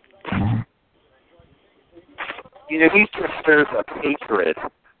 He just stirs up hatred.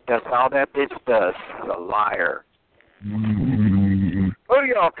 That's all that bitch does. He's a liar. What are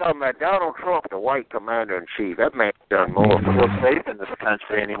y'all talking about? Donald Trump, the white commander-in-chief. That man's done more for us. Safe in this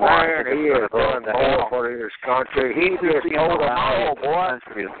country anymore. Man, he has done more for this country. He just told them all, boy.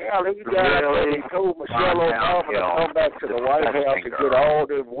 Hell, he told Michelle Obama to come back to the White House and get all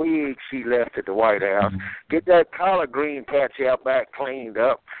the wigs she left at the White House. Get that collard green patch out back cleaned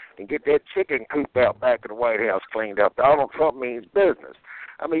up, and get that chicken coop out back at the White House cleaned up. Donald Trump means business.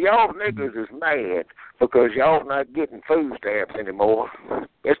 I mean, y'all niggas is mad because y'all not getting food stamps anymore.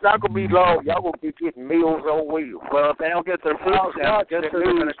 It's not going to be long. Y'all going to be getting Meals on Wheels. Well, if they don't get their food stamps, guess who's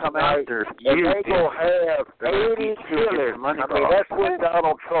going to come after you? And they going to have 80 killers. I mean, that's what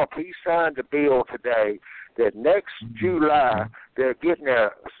Donald Trump, he signed a bill today that next July they're getting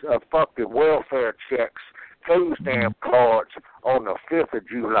a fucking welfare checks, food stamp cards on the 5th of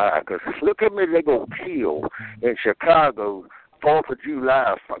July. Because look at me, they going to kill in Chicago 4th of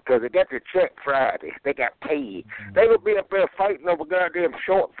July, because they got their check Friday. They got paid. They would be up there fighting over goddamn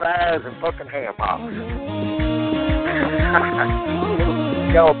short fries and fucking ham hocks.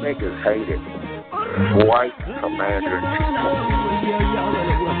 Y'all niggas hate it. White commander-in-chief.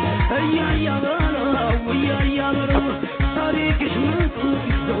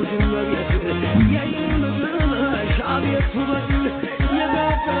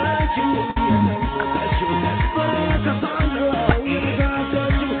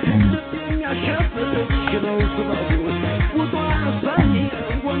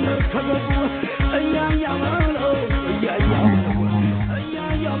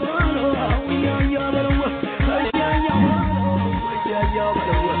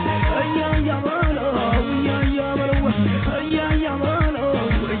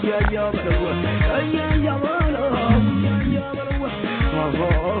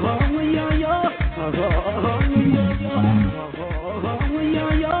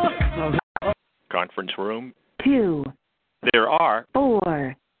 Conference room 2. There are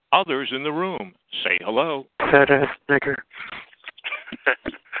 4 others in the room. Say hello. Fat ass nigger.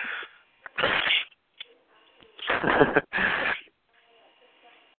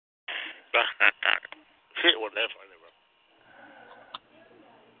 Shit wasn't that funny, bro.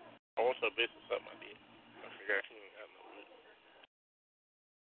 I want some bitch or something I did. I forgot she ain't got no bitch.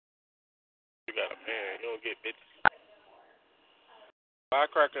 You got a man, you don't get bitches.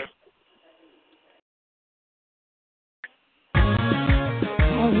 Firecracker.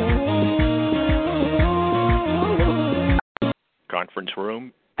 Conference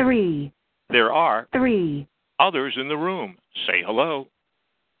room 3. There are 3 others in the room. Say hello.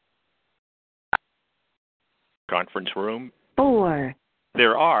 Conference room 4.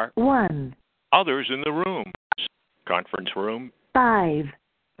 There are 1 others in the room. Conference room 5.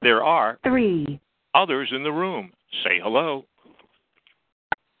 There are 3 others in the room. Say hello.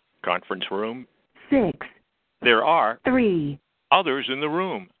 Conference room 6. There are 3 others in the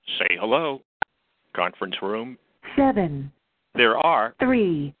room. Say hello. Conference room 7. There are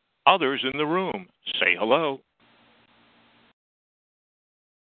 3 others in the room. Say hello.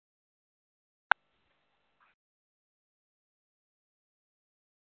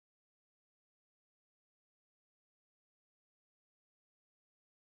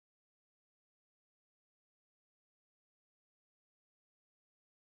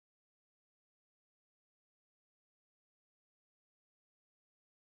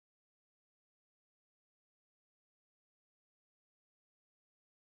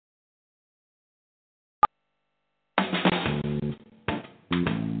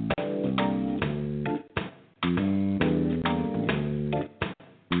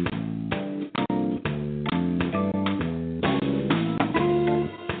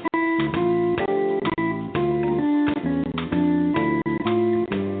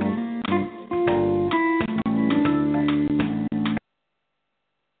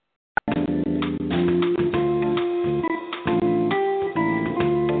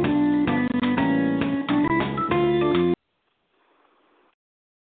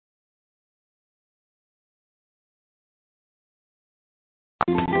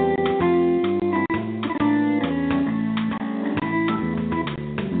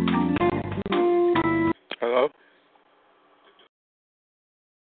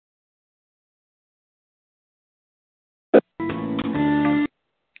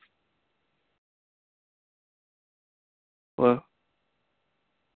 What?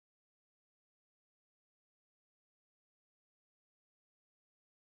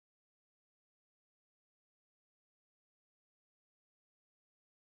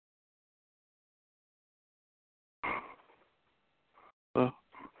 Oh.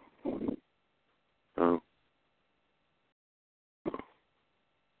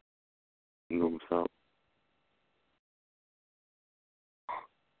 You know what's up?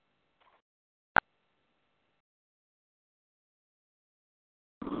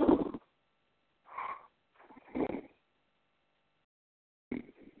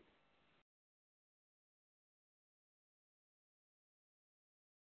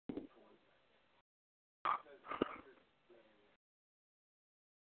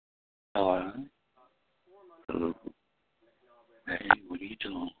 Hello. Hey, what are you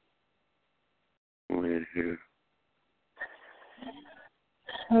doing? We're here.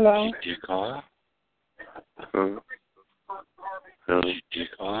 Hello. Did you call? Hello. Did you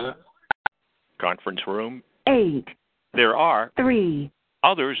call? Conference room. 8. There are 3.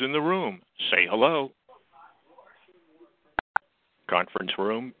 others in the room. Say hello. Conference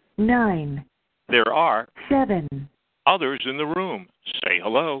room. 9. There are 7. others in the room. Say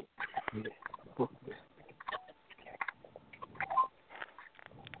hello.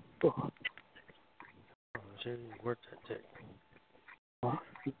 Work that dick.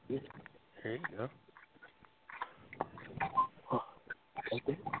 There you go.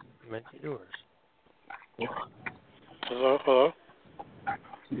 Make it yours. Hello, hello.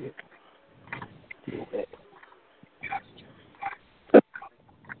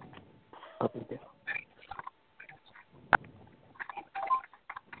 Up and down.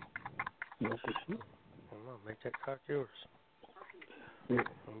 Come on, make that cock yours.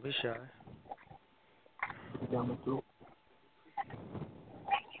 Don't be shy. Down the throat.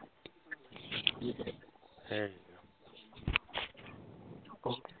 There you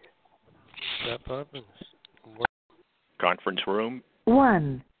go. Step up and work. Conference room.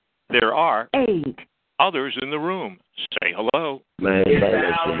 1. There are 8. others in the room. Say hello. Man, It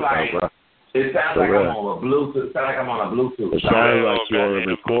sounds like I'm on a Bluetooth. It sounds like I'm on a Bluetooth. It sounds like you're on a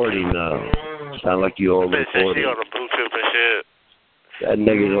recording now. Sound like you're on the recording. She on the Bluetooth and shit. That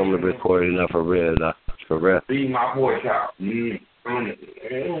nigga's on the recording now for real, though. For real. See my voice out.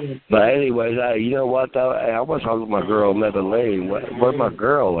 But anyways, you know what though? Hey, I was talking to my girl Madeline. Where's my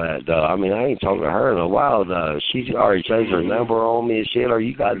girl at though? I mean, I ain't talking to her in a while though. She's already changed her number on me and shit. Are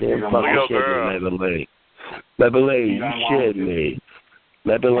you goddamn fucking shitting me, Madeline? Madeline, you shit me.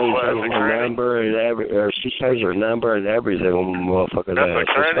 Madeline changed her number and she changed her number and everything on my motherfucking ass.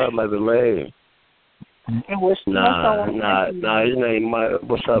 What's up, Madeline? Nah, his name,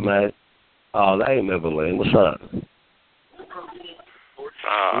 what's up, man? Oh, that ain't Madeline. What's up?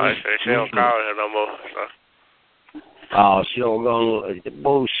 I said she don't call her no more. So. Oh, she don't go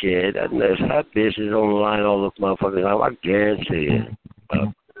bullshit. That bitch is on the line all the motherfucking time. I guarantee it.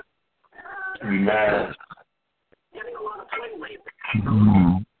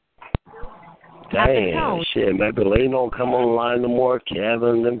 Damn, shit, Maybelline don't come on the line no more.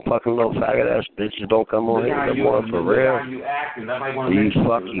 Kevin, them fucking little faggot ass bitches don't come on here no more, for real. Are you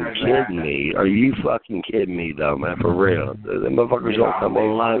fucking kidding me? Are you fucking kidding me, though, man, for real? Them motherfuckers don't come on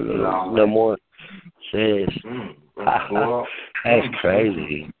the line no more. Sis. That's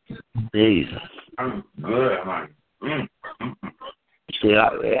crazy. Jesus. Good, See,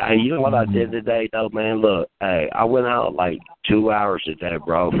 you know what I did today, though, man? Look, hey, I went out like 2 hours today,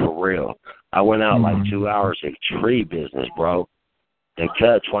 bro, for real. I went out like 2 hours in tree business, bro. They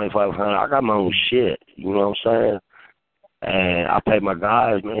cut $2,500. I got my own shit. You know what I'm saying? And I paid my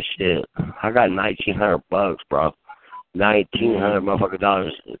guys, man, shit. I got $1,900, bro. $1,900 motherfucking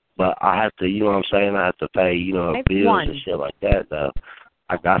dollars. But I have to, you know what I'm saying? I have to pay, you know, bills and shit like that, though.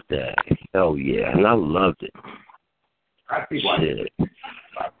 I got that. Hell yeah. And I loved it. Shit.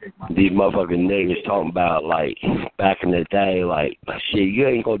 These motherfucking niggas talking about, like, back in the day, like, shit, you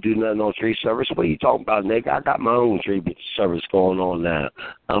ain't gonna do nothing on tree service. What are you talking about, nigga? I got my own tree service going on now.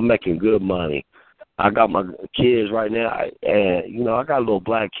 I'm making good money. I got my kids right now, and, you know, I got a little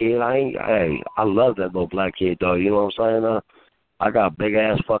black kid. I love that little black kid, though. You know what I'm saying? I got a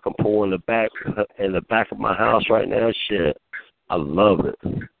big-ass fucking pool in the back of my house right now. Shit. I love it.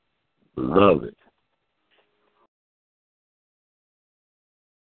 Love it.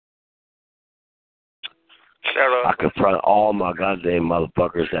 I confront all my goddamn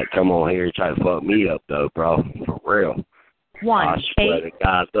motherfuckers that come on here and try to fuck me up, though, bro. For real. I swear to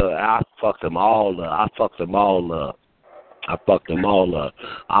God, I fucked them all up.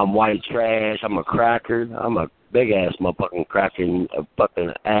 I'm white trash. I'm a cracker. I'm a big-ass motherfucking cracking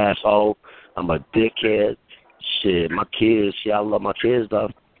fucking asshole. I'm a dickhead. Shit, my kids, I love my kids, though.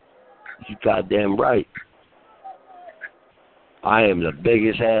 You goddamn right. I am the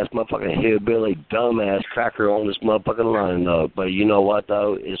biggest ass motherfucking hillbilly, dumbass cracker on this motherfucking line, though. But you know what,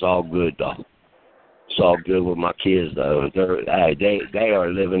 though? It's all good, though. It's all good with my kids, though. They are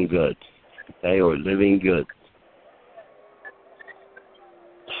living good. They are living good.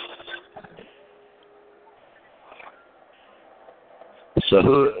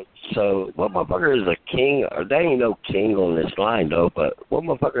 So what motherfucker is a king? There ain't no king on this line, though, but what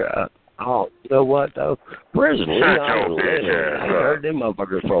motherfucker, you know what, though? Where's Leon and Leonard? I ain't heard them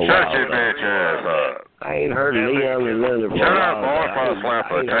motherfuckers for a while, though. I ain't heard Leon and Leonard for a while.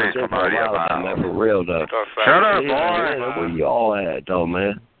 I ain't heard them for a while, man, for real, though. Shut up, boy. Where you all at, though,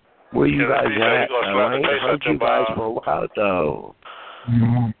 man? Where you guys at, though? I ain't heard you guys for a while, though.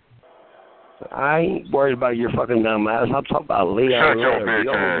 I ain't worried about your fucking dumb ass. I'm talking about Leon. Shut your bitch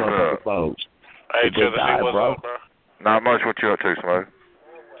ass up. Hey, Did they die, bro? Up, bro? Not much. What you up to, Smoke?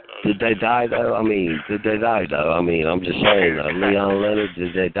 Did they die, though? Did they die, though? I'm just saying, Leon Leonard,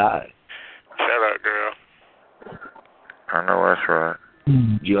 did they die? Shut up, girl. I know that's right.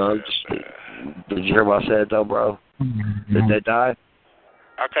 Did you hear what I said, though, bro? Did they die?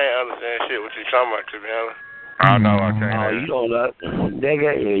 I can't understand shit what you talking about, to be honest. I know I can't. Oh, you don't know.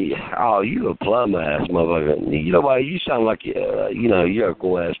 Nigga, you a plum ass motherfucker. You know what? You sound like, you're a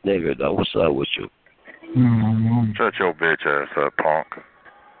cool ass nigga, though. What's up with you? Shut your bitch ass up, punk.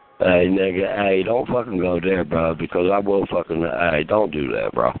 Hey, nigga, don't fucking go there, bro, because I will fucking, don't do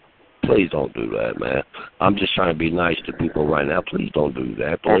that, bro. Please don't do that, man. I'm just trying to be nice to people right now. Please don't do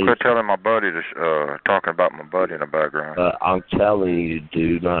that, please. Well, quit telling my buddy to, talking about my buddy in the background. I'm telling you,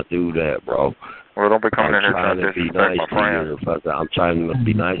 do not do that, bro. Well, don't be coming in here trying to disrespect my friend. I'm trying to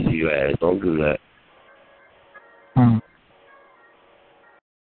be nice to your ass. Don't do that.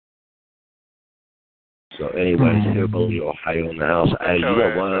 So, anyways, Hillbilly, Ohio in the house. Hey, you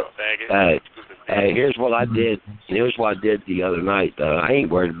know what? Hey, here's what I did. Here's what I did the other night, though. I ain't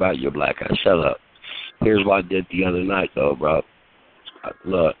worried about your black eye. Shut up. Here's what I did the other night, though, bro.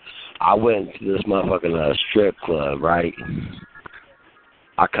 Look, I went to this motherfucking strip club, right?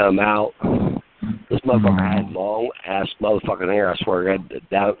 I come out. This motherfucker had long ass motherfucking hair. I swear,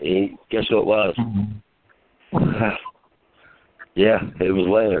 down. Guess who it was? Yeah, it was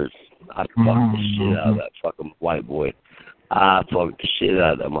Leonard. I fucked the shit out of that fucking white boy. I fucked the shit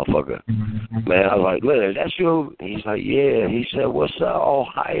out of that motherfucker. Man, I was like, Leonard, that's you? He's like, yeah. He said, what's up,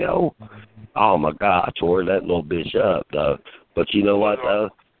 Ohio? Oh my God, I tore that little bitch up, though. But you know what, though?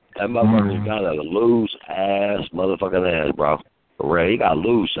 That motherfucker's got a loose ass motherfucking ass, bro. For real, he got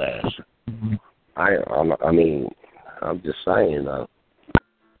loose ass. I'm just saying, though.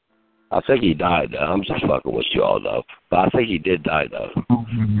 I think he died, though. I'm just fucking with y'all, though. But I think he did die, though.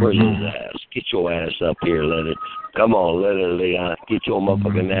 Where's his ass? Get your ass up here, Leonard. Come on, Leonard, Leon. Get your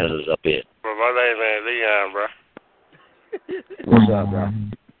motherfucking asses up here. Bro, my name ain't Leon, bro. What's up, bro?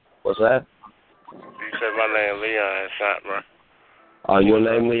 What's that? You said my name Leon. It's not, bro. Oh, your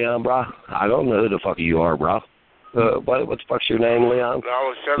name Leon, bro? I don't know who the fuck you are, bro. What the fuck's your name, Leon? No, I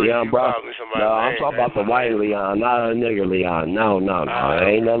was telling Leon, you bro. about me somebody's No, I'm name, talking about the white Leon, not a nigger Leon. No. It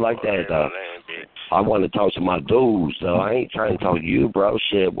ain't nothing like that, though. I want to talk to my dudes, though. I ain't trying to talk to you, bro.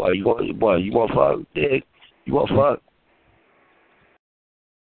 Shit, boy. You want fuck, dick? You want fuck?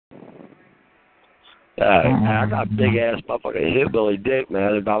 I got big ass motherfucking hillbilly dick,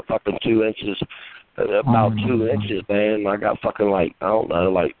 man. About fucking 2 inches. About 2 inches, man. I got fucking like, I don't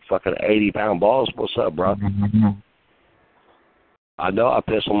know, like fucking 80-pound balls. What's up, bro? I know I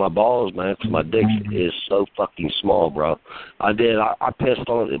piss on my balls, man, because my dick is so fucking small, bro. I pissed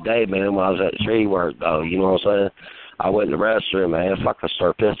on it today, man, when I was at tree work, though. You know what I'm saying? I went in the restroom, man. Fucking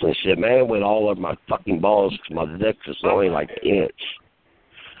start pissing shit, man. It went all over my fucking balls because my dick is only like an inch.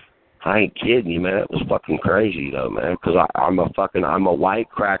 I ain't kidding you, man. It was fucking crazy, though, man, because I'm a white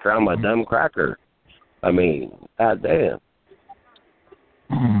cracker. I'm a dumb cracker. Goddamn.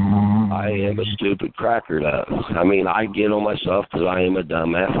 I am a stupid cracker, though. I get on myself because I am a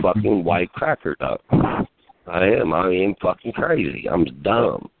dumbass fucking white cracker, though. I am fucking crazy. I'm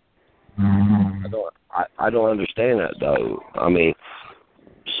dumb. I don't understand that, though.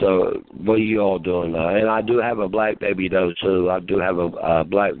 So what are you all doing, though? And I do have a black baby, though, too. I do have a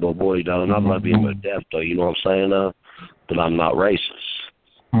black little boy, though, and I love him to death, though. You know what I'm saying, though? But I'm not racist.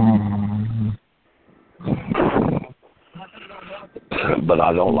 But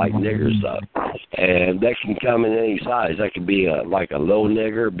I don't like niggers, though. And they can come in any size. They could be like a little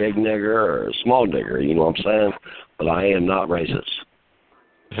nigger, big nigger, or a small nigger, you know what I'm saying? But I am not racist.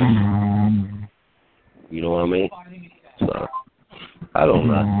 You know what I mean? So, I don't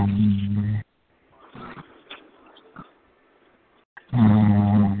know.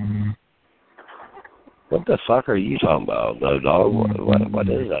 What the fuck are you talking about, though, dog? What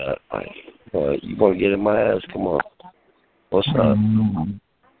is that? Like, what, you want to get in my ass? Come on. What's up?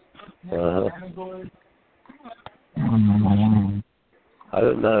 I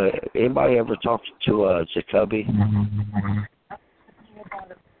don't know. Anybody ever talked to Jacoby?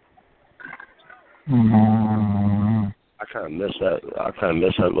 I kind of miss that. I kind of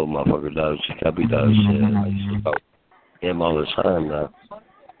miss that little motherfucker does. Jacoby does shit. I used to talk to him all the time now.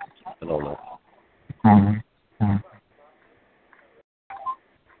 I don't know.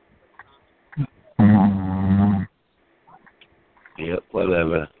 Yep,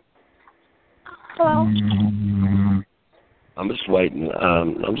 whatever. Hello. I'm just waiting.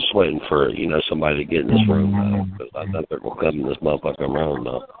 I'm just waiting for somebody to get in this room though, because I know they're gonna come in this motherfucking room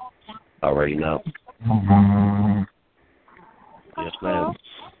though. I already know. Yes, ma'am.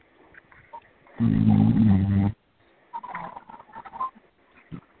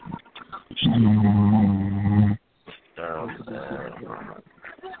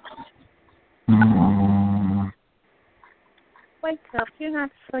 Wake up, you're not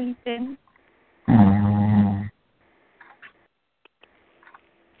sleeping.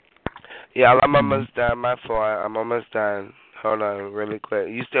 Yeah, I'm almost done. My fault. I'm almost done. Hold on, really quick.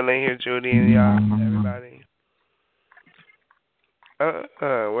 You still in here, Judy and y'all? Everybody?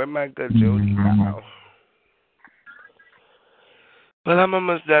 Where my good Judy now? Well, I'm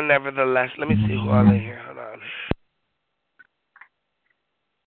almost done, nevertheless. Let me see who all in here. Hold on.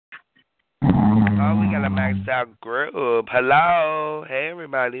 Oh, we got a maxed out group. Hello. Hey,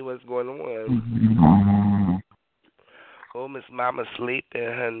 everybody. What's going on? Oh, Miss Mama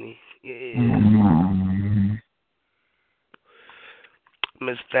sleeping, honey. Yeah.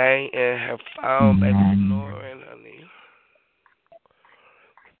 Miss Thang and her phone, baby, snoring, honey.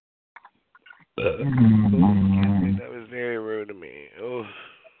 That was very rude of me. Oh,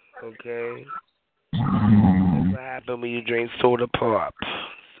 okay. That's what happened when you drink soda pop.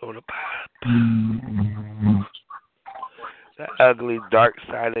 Soda pop. That ugly,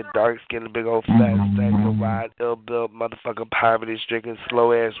 dark-sided, dark-skinned, big old fat, stagnant, wide, ill-built, motherfucking poverty-stricken,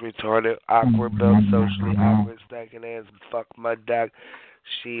 slow-ass, retarded, awkward-built, socially awkward, stacking-ass, fuck mud dog,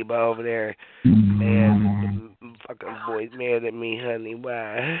 Sheba over there. Man, fucking boy's mad at me, honey.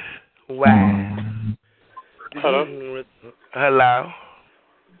 Why? Why? Hello? Hello?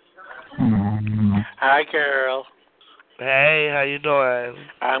 Hi, girl. Hey, how you doing?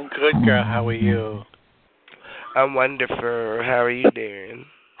 I'm good, girl. How are you? I'm wonderful. How are you doing?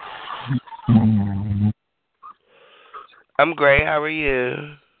 I'm great. How are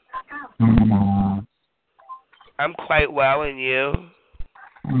you? I'm quite well, and you?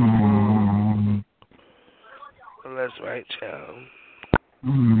 Well, that's right, child.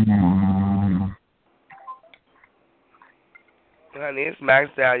 Honey, it's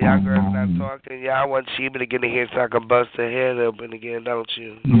maxed out. Y'all girls not talking. Y'all want Sheba to get in here so I can bust her head open again, don't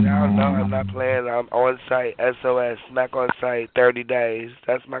you? Y'all know I'm not playing. I'm on site, SOS, smack on site, 30 days.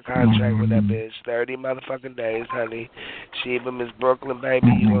 That's my contract with that bitch. 30 motherfucking days, honey. Sheba, Miss Brooklyn, baby,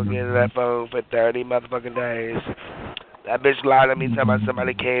 you gonna get in that phone for 30 motherfucking days. That bitch lied to me, talking about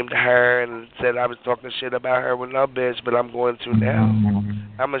somebody came to her and said I was talking shit about her. Well, no, bitch, but I'm going to now.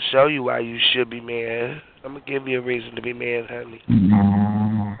 I'm going to show you why you should be mad. I'm going to give you a reason to be mad, honey.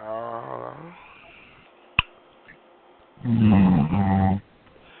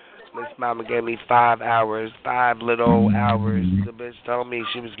 Miss Mama gave me 5 hours, 5 little hours. The bitch told me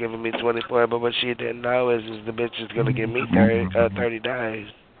she was giving me 24, but what she didn't know is the bitch is going to give me 30 days.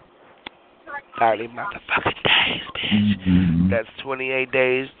 30 motherfucking days, bitch. That's 28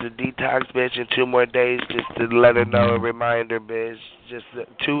 days to detox, bitch, and 2 more days just to let her know, a reminder, bitch. Just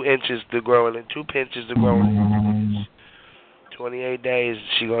 2 inches to growing and 2 pinches to growing, bitch. 28 days,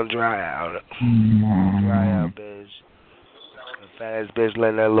 she gonna dry out. Dry out, bitch. The fat ass bitch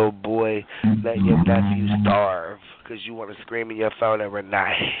letting that little boy let your nephew starve because you want to scream in your phone every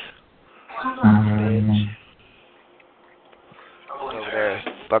night. Bitch. Over there,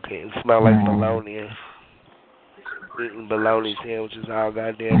 fucking smell like bologna. Eating bologna sandwiches all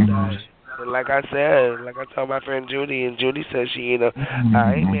goddamn day. But like I said, like I told my friend Judy, and Judy said she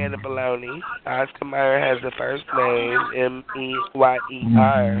I ain't mad at bologna. Oscar Mayer has the first name,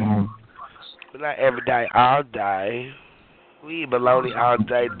 Meyer. But not every day, all day. We eat bologna all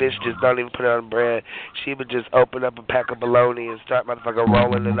day. Bitch just don't even put it on bread. She would just open up a pack of bologna and start motherfucker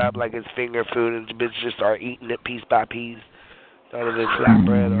rolling it up like it's finger food, and the bitch just start eating it piece by piece. Don't even flat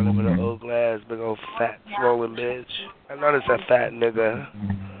bread on it with an old glass, big old fat, swollen bitch. I know that's a fat nigga.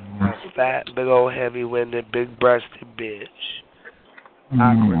 A fat, big old heavy-winded, big-breasted bitch.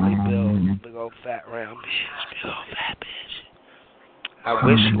 Awkwardly built, big old fat round bitch. Big old fat bitch. I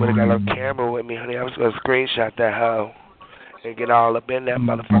wish she would have got on camera with me, honey. I was going to screenshot that hoe and get all up in that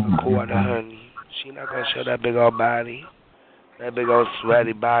motherfucking corner, honey. She not going to show that big old body. That big old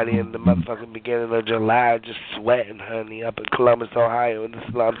sweaty body in the motherfucking beginning of July, just sweating, honey, up in Columbus, Ohio, in the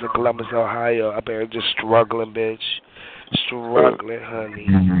slums of Columbus, Ohio, up there just struggling, bitch. Struggling, honey.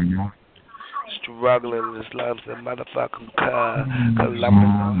 Struggling in the slums of motherfucking Columbus,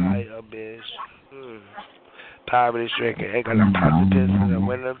 Ohio, bitch. Poverty stricken, ain't got no positivity. I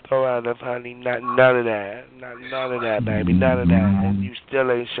went and throw out of honey, none of that. None of that, baby, none of that. And you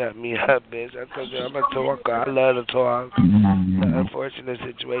still ain't shut me up, bitch. I told you I'm a talker. I love to talk. The unfortunate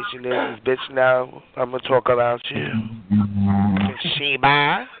situation is bitch, now I'm going to talk about you. Miss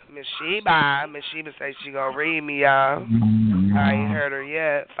Sheba say she going to read me, y'all. I ain't heard her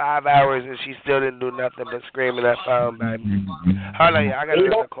yet. 5 hours and she still didn't do nothing but scream in that phone, baby. Hold on, y'all. I got to get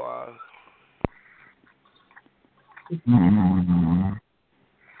the call.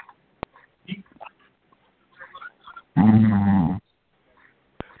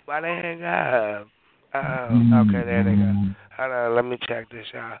 Why they hang up? Okay, there they go. Hold on, let me check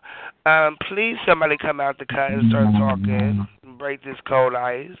this out. Please, somebody come out the cut and start talking and break this cold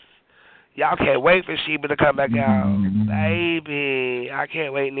ice. Y'all can't wait for Sheba to come back out. Baby, I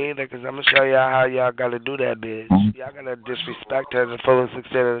can't wait neither, because I'm going to show y'all how y'all got to do that, bitch. Y'all got to disrespect her to the fullest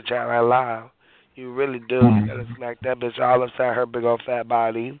extent of the child alive. You really do. You gotta smack that bitch all upside her big old fat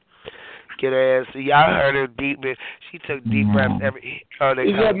body. Get her ass. Y'all heard her deep. She took deep breaths every. Oh, they.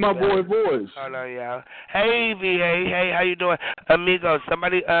 Is that my boy voice? Hold on, y'all. Hey, VA. Hey, how you doing, amigo?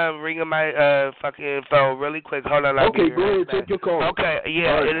 Somebody ringing my fucking phone really quick. Hold on. Okay, go ahead. Take your call. Okay.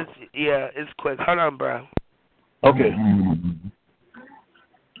 Yeah, right. It is. Yeah, it's quick. Hold on, bro. Okay.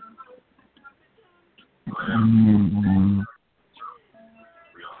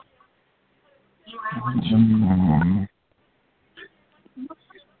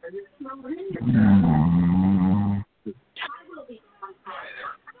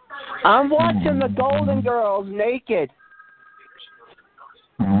 I'm watching the Golden Girls naked.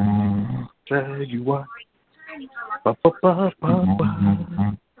 Tell you what.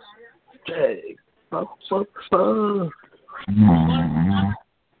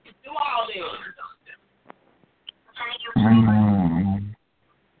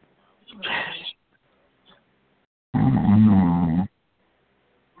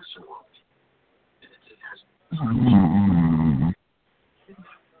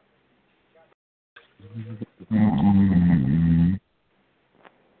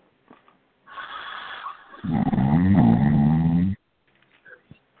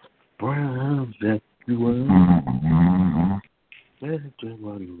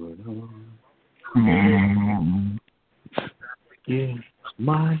 Yeah,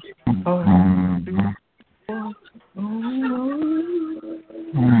 my heart.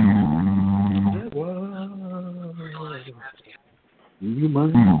 You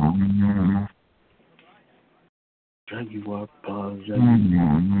might drag you up,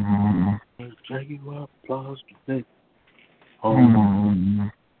 drag you up, applause to think. Oh,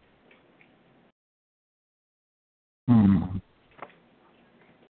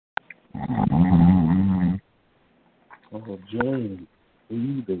 Jane, what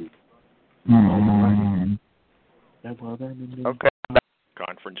you do? Okay.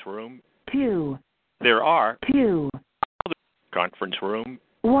 Conference room. 2. There are 2. Conference room.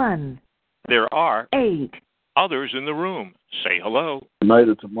 1. There are 8. others in the room. Say hello. Tonight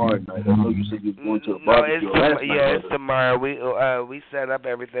or tomorrow night? I know you said you were going to a barbecue last night. Yeah, it's tomorrow. We set up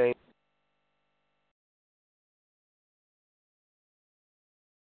everything.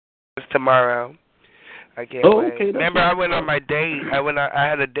 It's tomorrow. I can't wait. Okay. Remember, I went on my date. I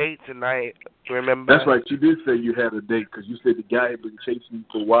had a date tonight. Remember? That's right. You did say you had a date because you said the guy had been chasing you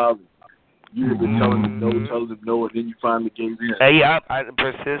for a while. You had been telling him no, and then you finally gave in.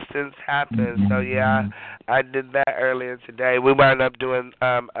 Persistence happens. So yeah, I did that earlier today. We wound up doing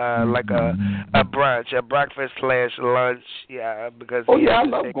like a brunch, a breakfast / lunch. Yeah, because I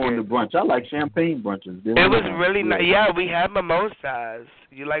love going to brunch. I like champagne brunches. It was really nice. Yeah, we had mimosas.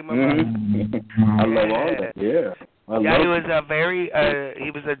 You like mimosas? I love all that. Yeah. He was he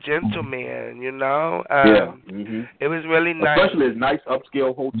was a gentleman, you know. It was really nice. Especially at nice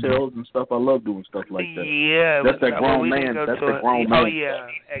upscale hotels and stuff. I love doing stuff like that. Yeah. That's that grown man. That's that grown man. Oh, yeah.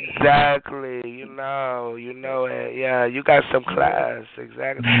 Exactly. You know it. Yeah, you got some class.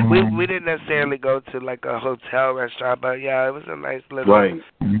 Exactly. We didn't necessarily go to like a hotel restaurant, but yeah, it was a nice little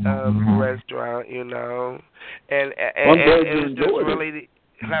restaurant, you know. And it was just really...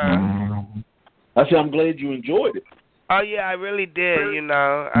 I said, I'm glad you enjoyed it. Oh yeah, I really did. You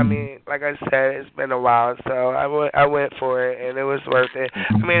know, I mean, like I said, it's been a while, so I went for it, and it was worth it.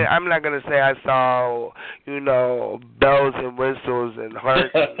 I mean, I'm not gonna say I saw, you know, bells and whistles and hearts,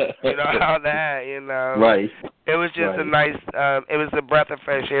 and, you know, all that. You know, Right. It was just a nice. It was a breath of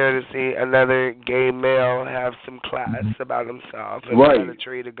fresh air to see another gay male have some class about himself and how to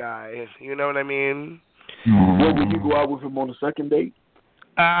treat a guy. You know what I mean? Well, will you go out with him on the second date?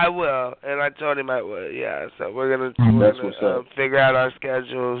 I will, and I told him I would. Yeah, so we're gonna figure out our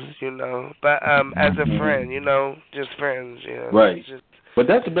schedules, you know. But as a friend, you know, just friends, you know. Right. Just, but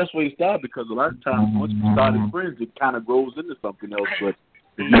that's the best way to start because a lot of times once you start as friends, it kind of grows into something else. But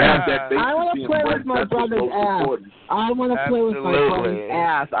if you have that basis, I want to play with my brother's ass. I want to play with my brother's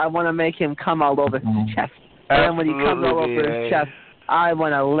ass. I want to make him come all over his chest. And then when he comes all over his chest, I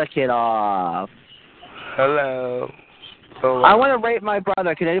want to lick it off. Hello. I want to rape my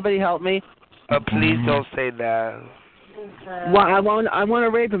brother. Can anybody help me? Please don't say that. Well, I want to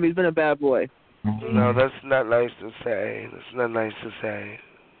rape him. He's been a bad boy. No, that's not nice to say. That's not nice to say.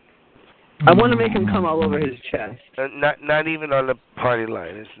 I want to make him come all over his chest. Not even on the party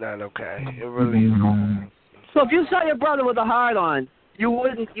line. It's not okay. It really is not. So if you saw your brother with a heart on, you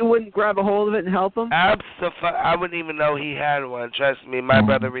wouldn't grab a hold of it and help him? I wouldn't even know he had one. Trust me, my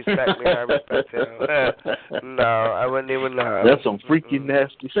brother respects me. I respect him. No, I wouldn't even know. That's some freaky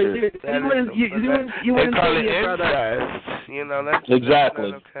nasty so shit. You wouldn't say to your brother. You know that's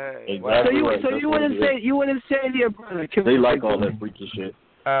exactly. That's not okay. Exactly. So you wouldn't say to your brother. They like all that freaky shit.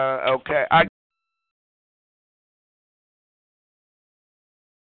 Okay.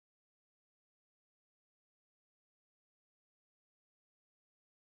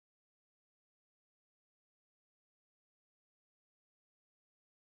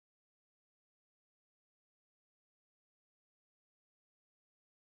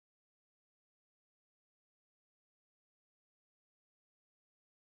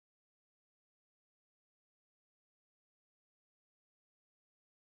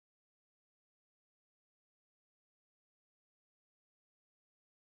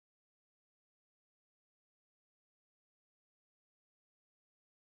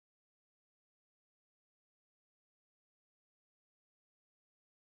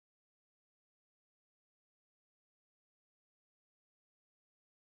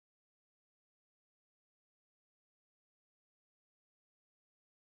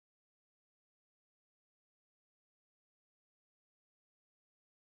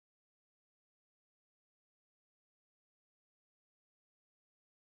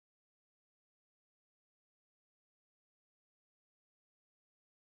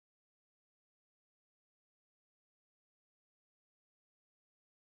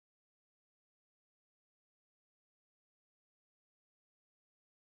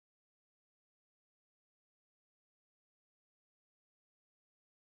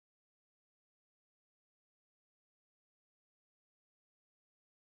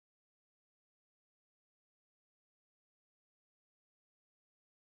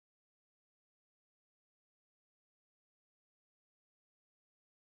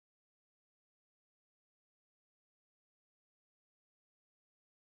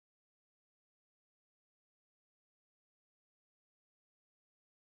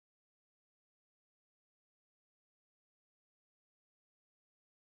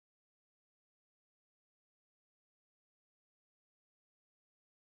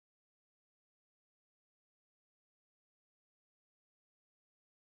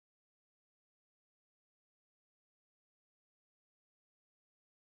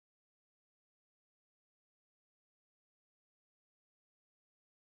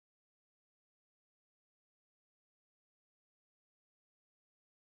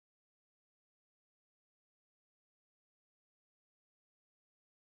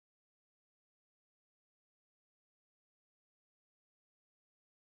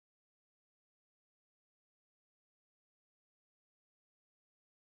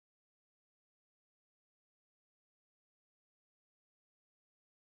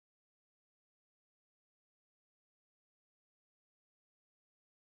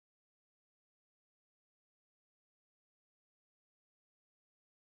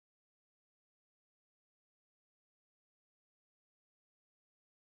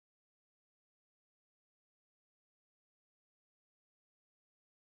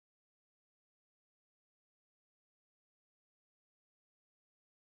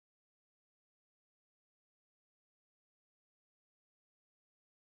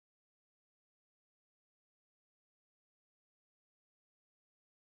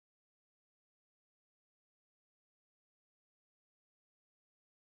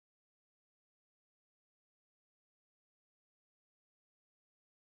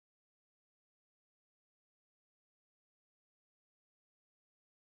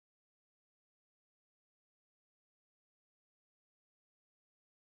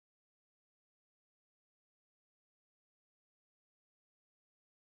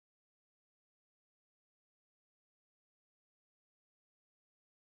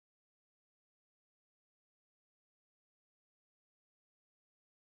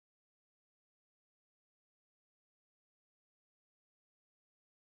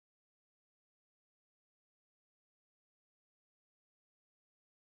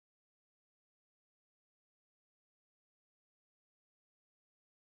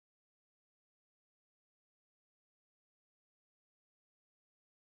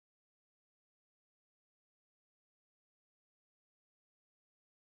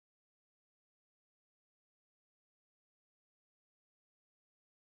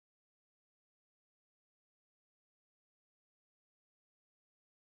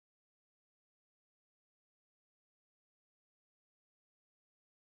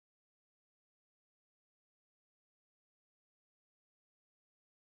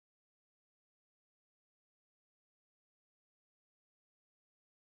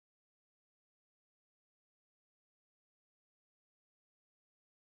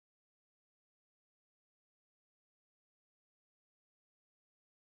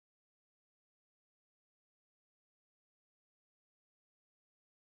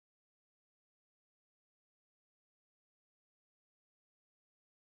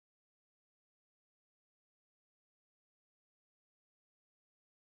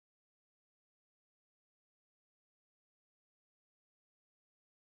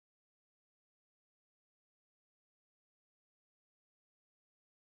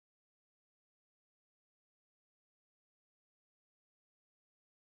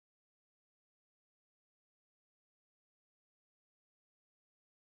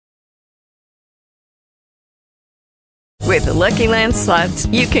 With the Lucky Land Slots,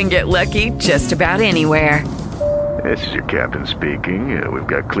 you can get lucky just about anywhere. This is your captain speaking. We've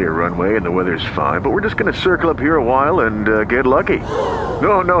got clear runway and the weather's fine, but we're just going to circle up here a while and get lucky.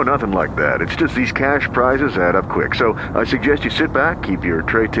 No, nothing like that. It's just these cash prizes add up quick. So I suggest you sit back, keep your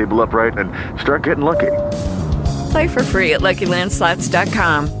tray table upright, and start getting lucky. Play for free at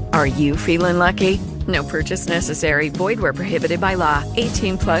LuckyLandSlots.com. Are you feeling lucky? No purchase necessary. Void where prohibited by law.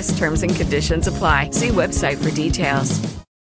 18+ terms and conditions apply. See website for details.